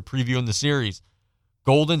 as we were previewing the series.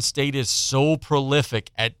 Golden State is so prolific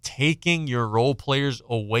at taking your role players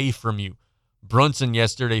away from you. Brunson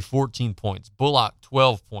yesterday, 14 points. Bullock,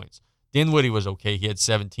 12 points. Dinwiddie was okay. He had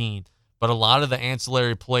 17. But a lot of the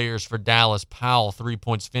ancillary players for Dallas, Powell, 3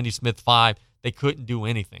 points. Finney-Smith, 5. They couldn't do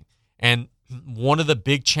anything. And one of the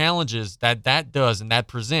big challenges that does and that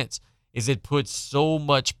presents is it puts so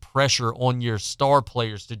much pressure on your star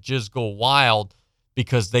players to just go wild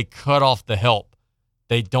because they cut off the help.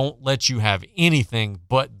 They don't let you have anything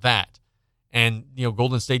but that. And,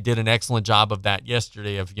 Golden State did an excellent job of that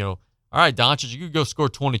yesterday of, all right, Doncic, you could go score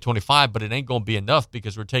 20, 25, but it ain't going to be enough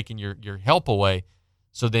because we're taking your help away.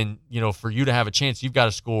 So then, for you to have a chance, you've got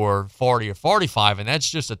to score 40 or 45, and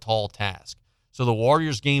that's just a tall task. So the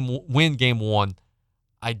Warriors win Game 1.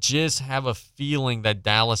 I just have a feeling that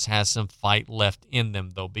Dallas has some fight left in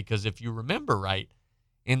them, though, because if you remember right,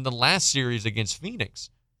 in the last series against Phoenix,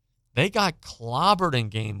 they got clobbered in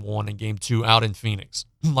Game 1 and Game 2 out in Phoenix,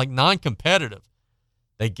 like non-competitive.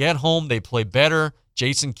 They get home, they play better.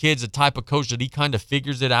 Jason Kidd's the type of coach that he kind of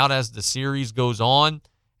figures it out as the series goes on,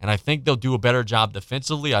 and I think they'll do a better job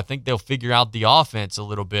defensively. I think they'll figure out the offense a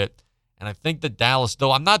little bit, and I think that Dallas,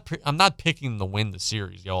 though I'm not picking them to win the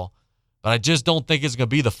series, y'all, But I just don't think it's going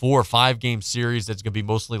to be the 4 or 5 game series that's going to be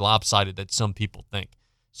mostly lopsided that some people think.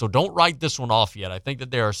 So don't write this one off yet. I think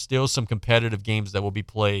that there are still some competitive games that will be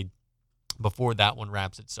played before that one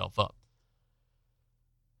wraps itself up.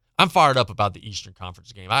 I'm fired up about the Eastern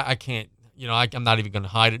Conference game. I can't, I'm not even going to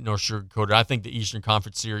hide it nor sugarcoat it. I think the Eastern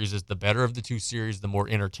Conference series is the better of the two series, the more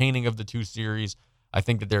entertaining of the two series. I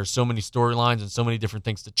think that there are so many storylines and so many different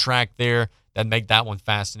things to track there that make that one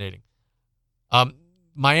fascinating.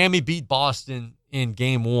 Miami beat Boston in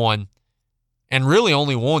game 1 and really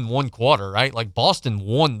only won one quarter, right? Like Boston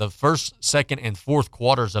won the first, second, and fourth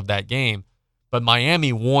quarters of that game, but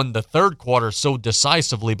Miami won the third quarter so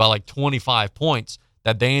decisively by like 25 points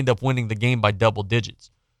that they end up winning the game by double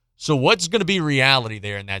digits. So what's going to be reality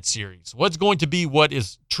there in that series? What's going to be what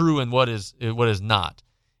is true and what is not?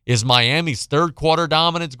 Is Miami's third quarter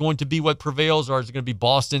dominance going to be what prevails, or is it going to be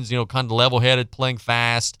Boston's, kind of level-headed, playing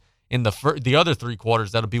fast in the other 3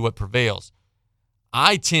 quarters? That'll be what prevails.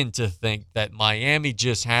 I tend to think that Miami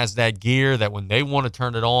just has that gear that when they want to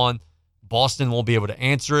turn it on, Boston won't be able to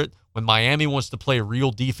answer it. When Miami wants to play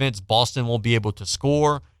real defense, Boston won't be able to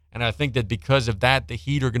score. And I think that because of that, the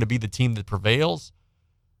Heat are going to be the team that prevails.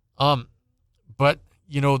 But,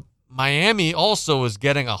 Miami also is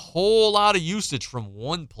getting a whole lot of usage from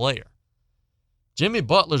one player. Jimmy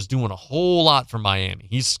Butler's doing a whole lot for Miami.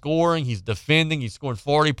 He's scoring, he's defending, he's scoring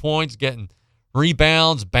 40 points, getting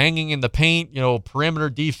rebounds, banging in the paint, perimeter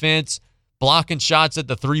defense, blocking shots at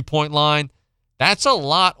the three-point line. That's a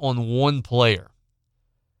lot on one player.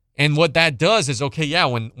 And what that does is,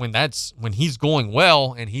 when he's going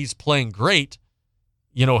well and he's playing great,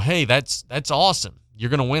 hey, that's awesome. You're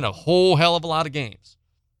going to win a whole hell of a lot of games.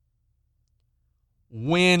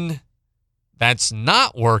 When that's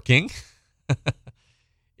not working,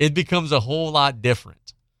 it becomes a whole lot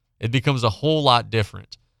different.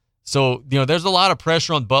 So, there's a lot of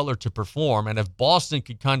pressure on Butler to perform, and if Boston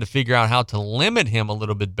could kind of figure out how to limit him a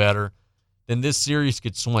little bit better, then this series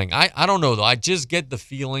could swing. I don't know, though. I just get the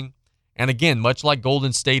feeling, and again, much like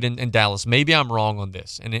Golden State and Dallas, maybe I'm wrong on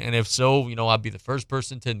this, and if so, I'll be the first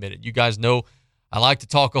person to admit it. You guys know I like to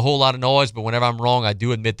talk a whole lot of noise, but whenever I'm wrong, I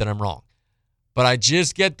do admit that I'm wrong. But I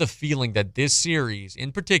just get the feeling that this series,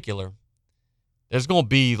 in particular, there's going to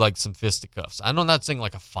be like some fisticuffs. I'm not saying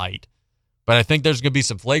like a fight, but I think there's going to be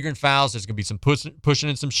some flagrant fouls. There's going to be some pushing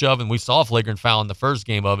and some shoving. We saw a flagrant foul in the first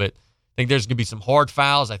game of it. I think there's going to be some hard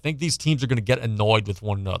fouls. I think these teams are going to get annoyed with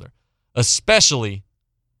one another, especially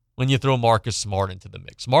when you throw Marcus Smart into the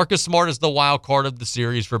mix. Marcus Smart is the wild card of the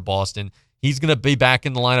series for Boston. He's going to be back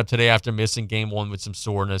in the lineup today after missing game 1 with some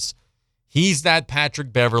soreness. He's that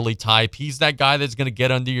Patrick Beverley type. He's that guy that's going to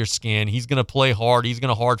get under your skin. He's going to play hard. He's going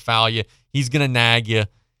to hard foul you. He's going to nag you.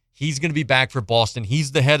 He's going to be back for Boston.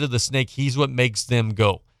 He's the head of the snake. He's what makes them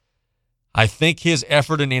go. I think his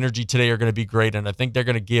effort and energy today are going to be great, and I think they're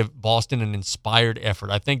going to give Boston an inspired effort.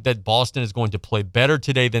 I think that Boston is going to play better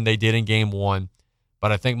today than they did in game 1,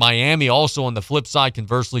 but I think Miami also, on the flip side,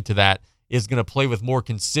 conversely to that, is going to play with more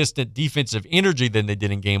consistent defensive energy than they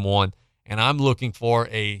did in game 1, and I'm looking for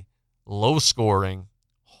a low-scoring,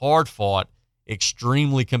 hard-fought,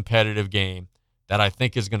 extremely competitive game that I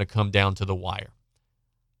think is going to come down to the wire.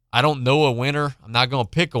 I don't know a winner. I'm not going to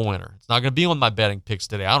pick a winner. It's not going to be on my betting picks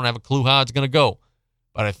today. I don't have a clue how it's going to go.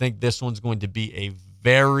 But I think this one's going to be a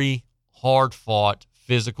very hard-fought,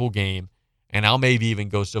 physical game. And I'll maybe even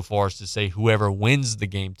go so far as to say whoever wins the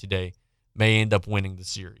game today may end up winning the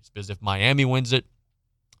series. Because if Miami wins it,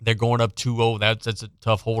 they're going up 2-0. That's a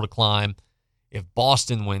tough hole to climb. If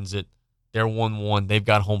Boston wins it, they're 1-1. They've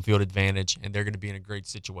got home field advantage, and they're going to be in a great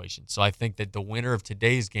situation. So I think that the winner of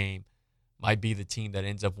today's game might be the team that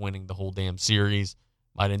ends up winning the whole damn series,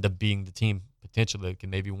 might end up being the team potentially that can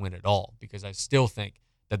maybe win it all, because I still think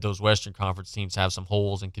that those Western Conference teams have some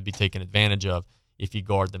holes and can be taken advantage of if you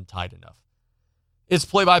guard them tight enough. It's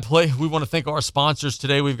play-by-play. We want to thank our sponsors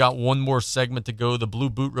today. We've got one more segment to go. The Blue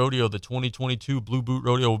Boot Rodeo, the 2022 Blue Boot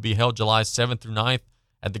Rodeo will be held July 7th through 9th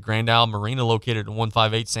at the Grand Isle Marina, located at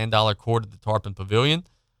 158 Sand Dollar Court at the Tarpon Pavilion,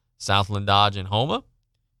 Southland Dodge in Houma.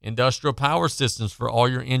 Industrial Power Systems for all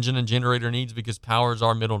your engine and generator needs, because power is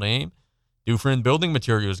our middle name. Dufresne Building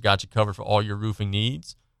Materials got you covered for all your roofing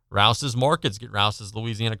needs. Rouse's Markets. Get Rouse's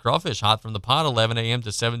Louisiana Crawfish hot from the pot, 11 a.m.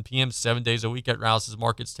 to 7 p.m., 7 days a week at Rouse's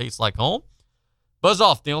Markets. Tastes like home. Buzz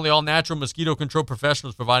Off, the only all-natural mosquito control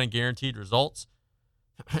professionals providing guaranteed results.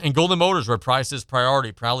 And Golden Motors, where price is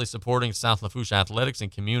priority, proudly supporting South Lafourche athletics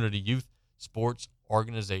and community youth sports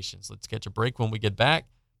organizations. Let's catch a break. When we get back,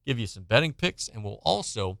 give you some betting picks, and we'll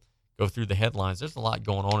also go through the headlines. There's a lot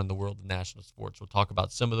going on in the world of national sports. We'll talk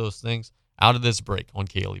about some of those things out of this break on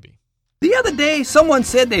KLEB. The other day, someone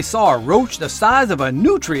said they saw a roach the size of a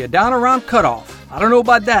nutria down around Cutoff. I don't know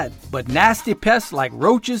about that, but nasty pests like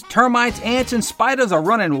roaches, termites, ants, and spiders are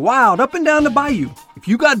running wild up and down the bayou. If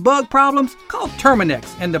you got bug problems, call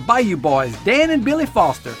Terminex and the Bayou Boys, Dan and Billy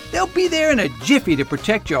Foster. They'll be there in a jiffy to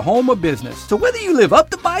protect your home or business. So whether you live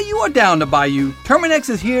up the bayou or down the bayou,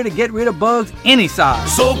 Terminex is here to get rid of bugs any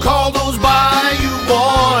size. So call those Bayou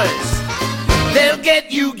Boys. They'll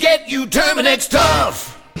get you, Terminex tough.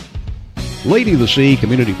 Lady of the Sea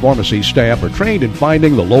Community Pharmacy staff are trained in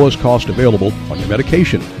finding the lowest cost available on your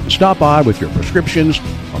medication. Stop by with your prescriptions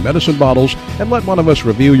or medicine bottles and let one of us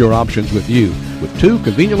review your options with you. With 2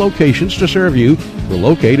 convenient locations to serve you, we're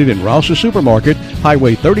located in Rouse's Supermarket,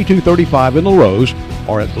 Highway 3235 in Larose,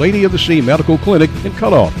 or at Lady of the Sea Medical Clinic in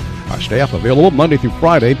Cutoff. Our staff available Monday through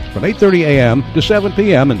Friday from 8:30 a.m. to 7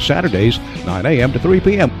 p.m. and Saturdays 9 a.m. to 3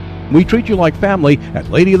 p.m. We treat you like family at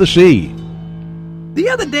Lady of the Sea. The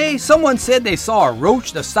other day, someone said they saw a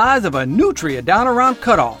roach the size of a nutria down around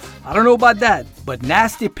Cutoff. I don't know about that, but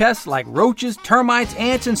nasty pests like roaches, termites,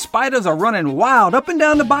 ants, and spiders are running wild up and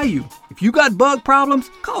down the bayou. If you got bug problems,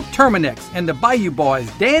 call Terminex and the Bayou Boys,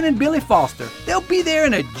 Dan and Billy Foster. They'll be there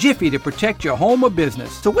in a jiffy to protect your home or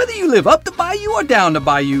business. So whether you live up the bayou or down the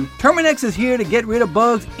bayou, Terminex is here to get rid of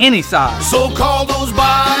bugs any size. So call those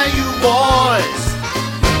Bayou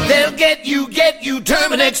Boys. They'll get you,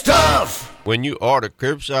 Terminex tough. When you order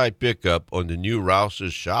curbside pickup on the new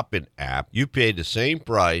Rouse's shopping app, you pay the same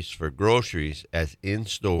price for groceries as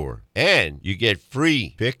in-store. And you get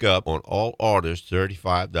free pickup on all orders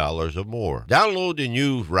 $35 or more. Download the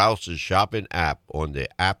new Rouse's shopping app on the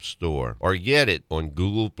App Store or get it on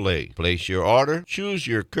Google Play. Place your order, choose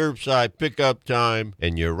your curbside pickup time,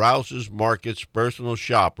 and your Rouse's Markets personal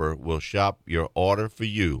shopper will shop your order for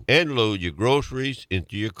you and load your groceries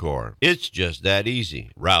into your car. It's just that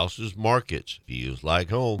easy. Rouse's Markets feels like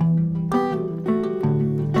home.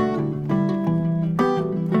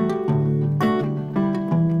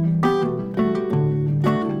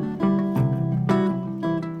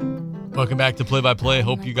 Welcome back to Play by Play.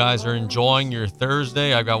 Hope you guys are enjoying your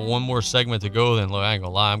Thursday. I've got one more segment to go. Then look, I ain't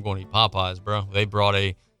gonna lie, I'm going to eat Popeyes, bro. They brought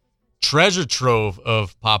a treasure trove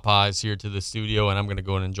of Popeyes here to the studio, and I'm gonna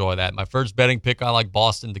go and enjoy that. My first betting pick, I like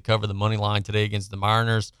Boston to cover the money line today against the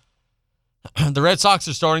Mariners. The Red Sox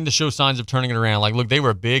are starting to show signs of turning it around. Like, look, they were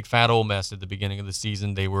a big fat old mess at the beginning of the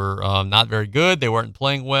season. They were not very good. They weren't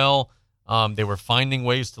playing well. They were finding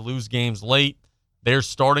ways to lose games late. They're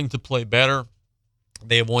starting to play better.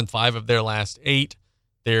 They have won 5 of their last 8.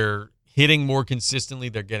 They're hitting more consistently.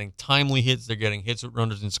 They're getting timely hits. They're getting hits with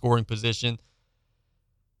runners in scoring position.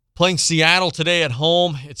 Playing Seattle today at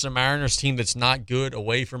home. It's a Mariners team that's not good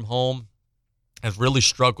away from home, has really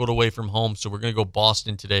struggled away from home. So we're going to go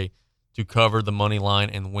Boston today to cover the money line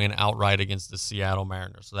and win outright against the Seattle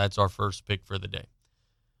Mariners. So that's our first pick for the day.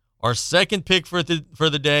 Our second pick for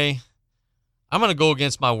the day, I'm going to go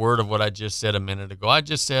against my word of what I just said a minute ago. I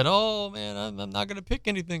just said, oh, man, I'm not going to pick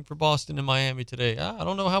anything for Boston and Miami today. I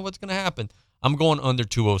don't know what's going to happen. I'm going under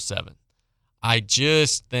 207. I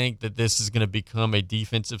just think that this is going to become a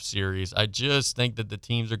defensive series. I just think that the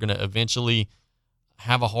teams are going to eventually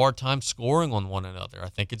have a hard time scoring on one another. I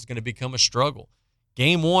think it's going to become a struggle.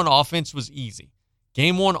 Game 1 offense was easy.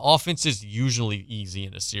 Game 1 offense is usually easy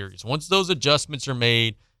in a series. Once those adjustments are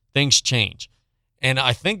made, things change. And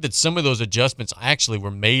I think that some of those adjustments actually were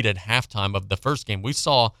made at halftime of the first game. We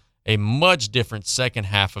saw a much different second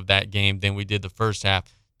half of that game than we did the first half.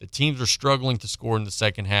 The teams are struggling to score in the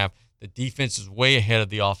second half. The defense is way ahead of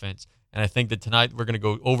the offense. And I think that tonight we're going to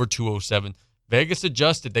go over 207. Vegas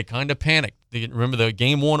adjusted. They kind of panicked. Remember, the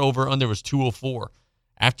game 1 over-under was 204.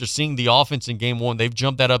 After seeing the offense in game 1, they've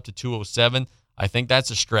jumped that up to 207. I think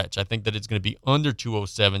that's a stretch. I think that it's going to be under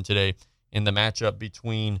 207 today in the matchup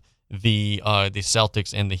between the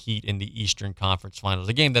Celtics and the Heat in the Eastern Conference Finals.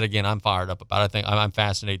 A game that, again, I'm fired up about. I think I'm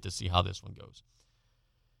fascinated to see how this one goes.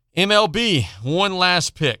 MLB, one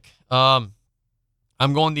last pick. I'm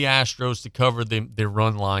going the Astros to cover the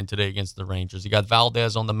run line today against the Rangers. You got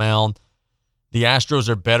Valdez on the mound. The Astros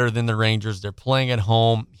are better than the Rangers. They're playing at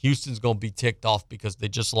home. Houston's going to be ticked off because they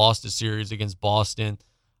just lost a series against Boston.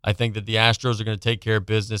 I think that the Astros are going to take care of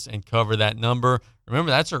business and cover that number. Remember,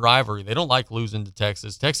 that's a rivalry. They don't like losing to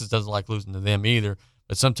Texas. Texas doesn't like losing to them either,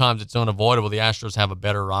 but sometimes it's unavoidable. The Astros have a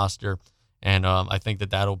better roster, and I think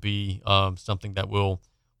that that'll be something that we'll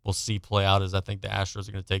see play out, as I think the Astros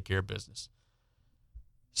are going to take care of business.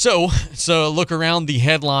 So look around the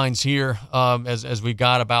headlines here as we've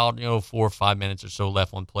got about 4 or 5 minutes or so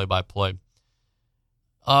left on play-by-play.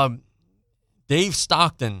 Dave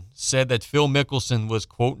Stockton said that Phil Mickelson was,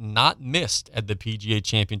 quote, not missed at the PGA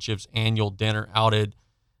Championship's annual dinner outed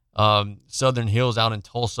Southern Hills out in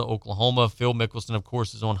Tulsa, Oklahoma. Phil Mickelson, of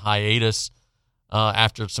course, is on hiatus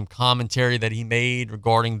after some commentary that he made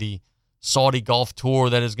regarding the Saudi Golf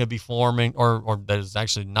Tour that is going to be forming, or that is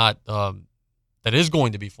actually not, that is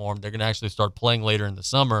going to be formed. They're going to actually start playing later in the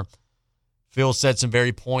summer. Phil said some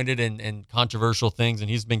very pointed and controversial things, and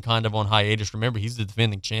he's been kind of on hiatus. Remember, he's the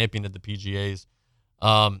defending champion of the PGAs.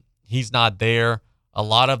 He's not there. A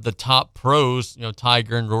lot of the top pros,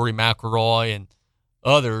 Tiger and Rory McIlroy and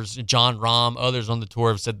others, John Rahm, others on the tour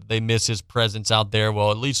have said that they miss his presence out there.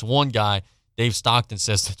 Well, at least one guy, Dave Stockton,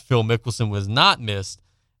 says that Phil Mickelson was not missed.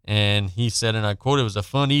 And he said, and I quote, "It was a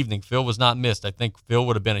fun evening. Phil was not missed. I think Phil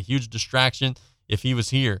would have been a huge distraction if he was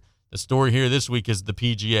here." The story here this week is the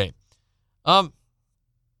PGA. I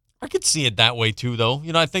could see it that way too, though.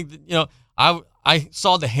 I think that, I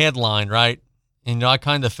saw the headline, right? And I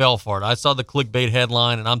kind of fell for it. I saw the clickbait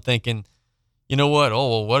headline, and I'm thinking, you know what? Oh,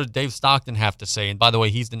 well, what did Dave Stockton have to say? And by the way,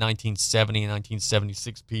 he's the 1970 and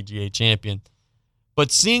 1976 PGA champion.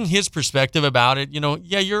 But seeing his perspective about it,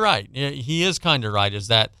 yeah, you're right. He is kind of right, is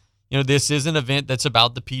that, this is an event that's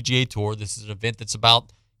about the PGA Tour. This is an event that's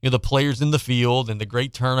about, the players in the field and the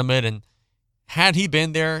great tournament. And had he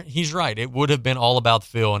been there, he's right. It would have been all about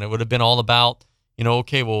Phil, and it would have been all about,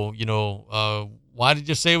 okay, well, why did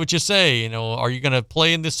you say what you say? Are you going to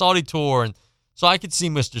play in the Saudi Tour? And so I could see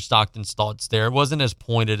Mr. Stockton's thoughts there. It wasn't as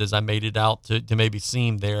pointed as I made it out to maybe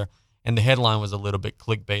seem there. And the headline was a little bit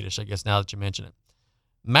clickbaitish, I guess, now that you mention it.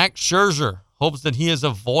 Max Scherzer hopes that he has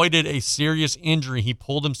avoided a serious injury. He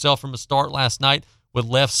pulled himself from a start last night with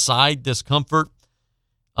left side discomfort.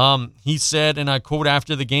 He said, and I quote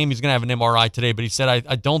after the game, he's going to have an MRI today, but he said,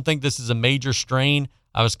 I don't think this is a major strain.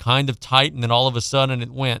 I was kind of tight, and then all of a sudden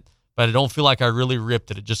it went. But I don't feel like I really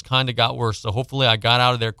ripped it. It just kind of got worse. So hopefully I got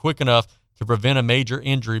out of there quick enough to prevent a major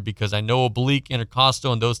injury, because I know oblique,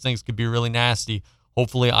 intercostal, and those things could be really nasty.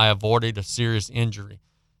 Hopefully I avoided a serious injury.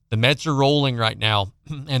 The Mets are rolling right now,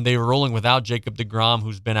 and they were rolling without Jacob deGrom,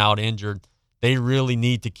 who's been out injured. They really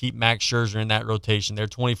need to keep Max Scherzer in that rotation. They're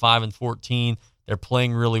 25-14. They're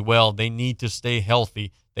playing really well. They need to stay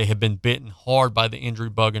healthy. They have been bitten hard by the injury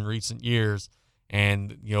bug in recent years,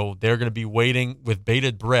 and they're going to be waiting with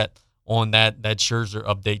bated breath on that Scherzer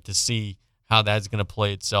update to see how that's going to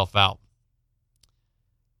play itself out.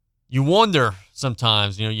 You wonder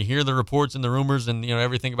sometimes, you hear the reports and the rumors and,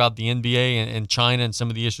 everything about the NBA and China and some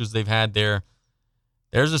of the issues they've had there.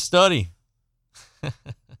 There's a study.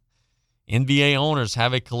 NBA owners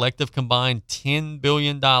have a collective combined $10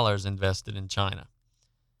 billion invested in China.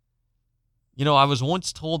 I was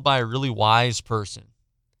once told by a really wise person,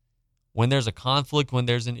 when there's a conflict, when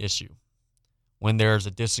there's an issue, when there's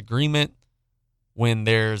a disagreement, when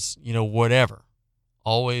there's, whatever,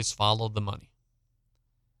 always follow the money.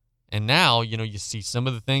 And now, you see some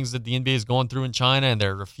of the things that the NBA is going through in China, and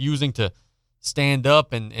they're refusing to stand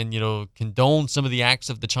up and condone some of the acts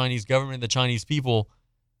of the Chinese government and the Chinese people.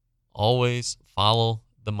 Always follow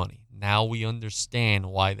the money. Now we understand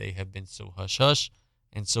why they have been so hush-hush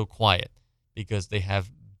and so quiet, because they have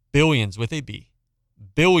billions, with a B,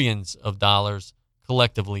 billions of dollars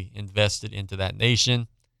collectively invested into that nation.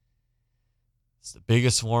 It's the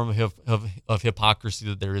biggest form of hypocrisy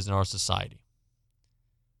that there is in our society.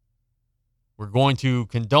 We're going to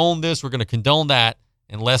condone this, we're going to condone that,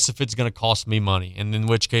 unless if it's going to cost me money, and in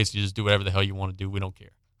which case you just do whatever the hell you want to do. We don't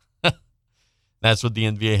care. That's what the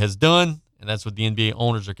NBA has done, and that's what the NBA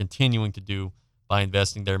owners are continuing to do by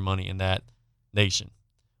investing their money in that nation.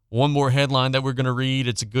 One more headline that we're going to read.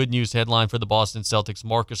 It's a good news headline for the Boston Celtics.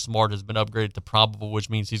 Marcus Smart has been upgraded to probable, which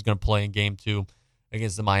means he's going to play in Game 2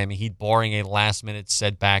 against the Miami Heat, barring a last-minute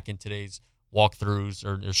setback in today's walkthroughs,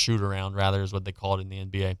 or shoot-around, rather, is what they call it in the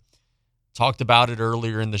NBA. Talked about it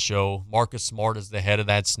earlier in the show. Marcus Smart is the head of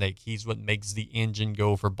that snake. He's what makes the engine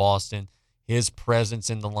go for Boston. His presence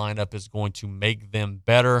in the lineup is going to make them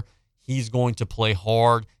better. He's going to play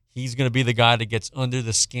hard. He's going to be the guy that gets under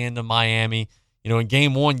the skin of Miami. In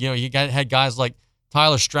Game 1, you had guys like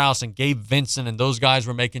Tyler Strauss and Gabe Vincent, and those guys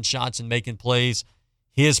were making shots and making plays.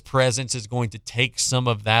 His presence is going to take some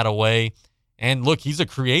of that away. And look, he's a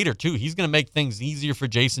creator too. He's going to make things easier for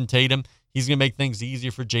Jason Tatum. He's going to make things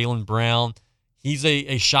easier for Jaylen Brown. He's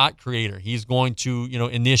a shot creator. He's going to,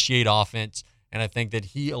 initiate offense. And I think that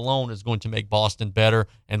he alone is going to make Boston better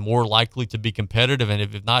and more likely to be competitive. And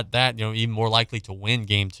if not that, even more likely to win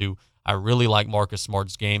Game 2. I really like Marcus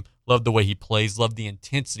Smart's game. Love the way he plays. Love the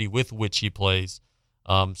intensity with which he plays.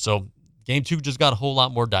 So Game 2 just got a whole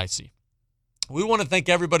lot more dicey. We want to thank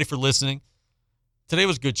everybody for listening. Today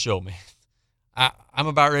was a good show, man. I'm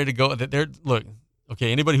about ready to go. Look,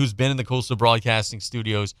 okay, anybody who's been in the Coastal Broadcasting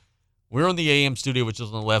Studios, we're on the AM studio, which is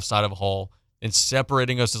on the left side of the hall. and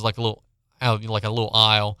separating us is like a little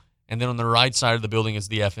aisle. And then on the right side of the building is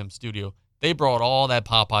the FM studio. They brought all that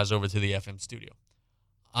Popeyes over to the FM studio.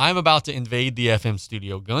 I'm about to invade the FM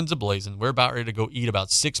studio, guns a-blazing. We're about ready to go eat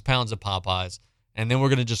about 6 pounds of Popeyes, and then we're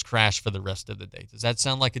going to just crash for the rest of the day. Does that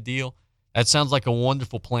sound like a deal? That sounds like a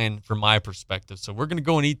wonderful plan from my perspective. So we're going to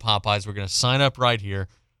go and eat Popeyes. We're going to sign up right here.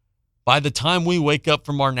 By the time we wake up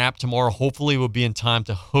from our nap tomorrow, hopefully we'll be in time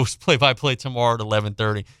to host play-by-play tomorrow at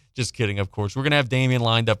 11:30. Just kidding, of course. We're going to have Damian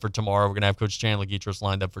lined up for tomorrow. We're going to have Coach Chandler Guitros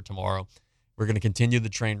lined up for tomorrow. We're going to continue the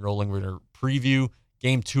train rolling. We're going to preview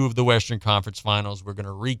Game 2 of the Western Conference Finals. We're going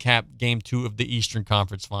to recap Game 2 of the Eastern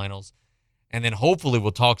Conference Finals. And then hopefully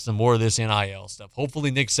we'll talk some more of this NIL stuff.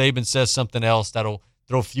 Hopefully Nick Saban says something else that'll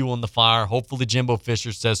throw fuel on the fire. Hopefully Jimbo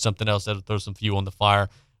Fisher says something else that'll throw some fuel on the fire.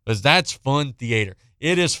 Because that's fun theater.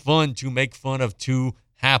 It is fun to make fun of two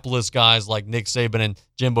hapless guys like Nick Saban and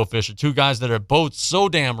Jimbo Fisher, two guys that are both so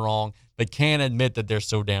damn wrong but can't admit that they're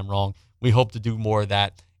so damn wrong. We hope to do more of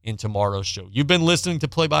that in tomorrow's show. You've been listening to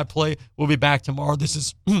Play by Play. We'll be back tomorrow. This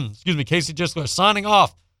is, Casey Gisler signing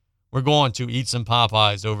off. We're going to eat some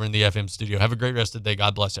Popeyes over in the FM studio. Have a great rest of the day.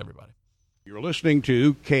 God bless everybody. You're listening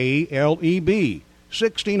to KLEB,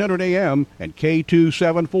 1600 AM and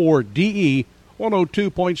K274DE,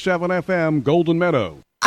 102.7 FM, Golden Meadow.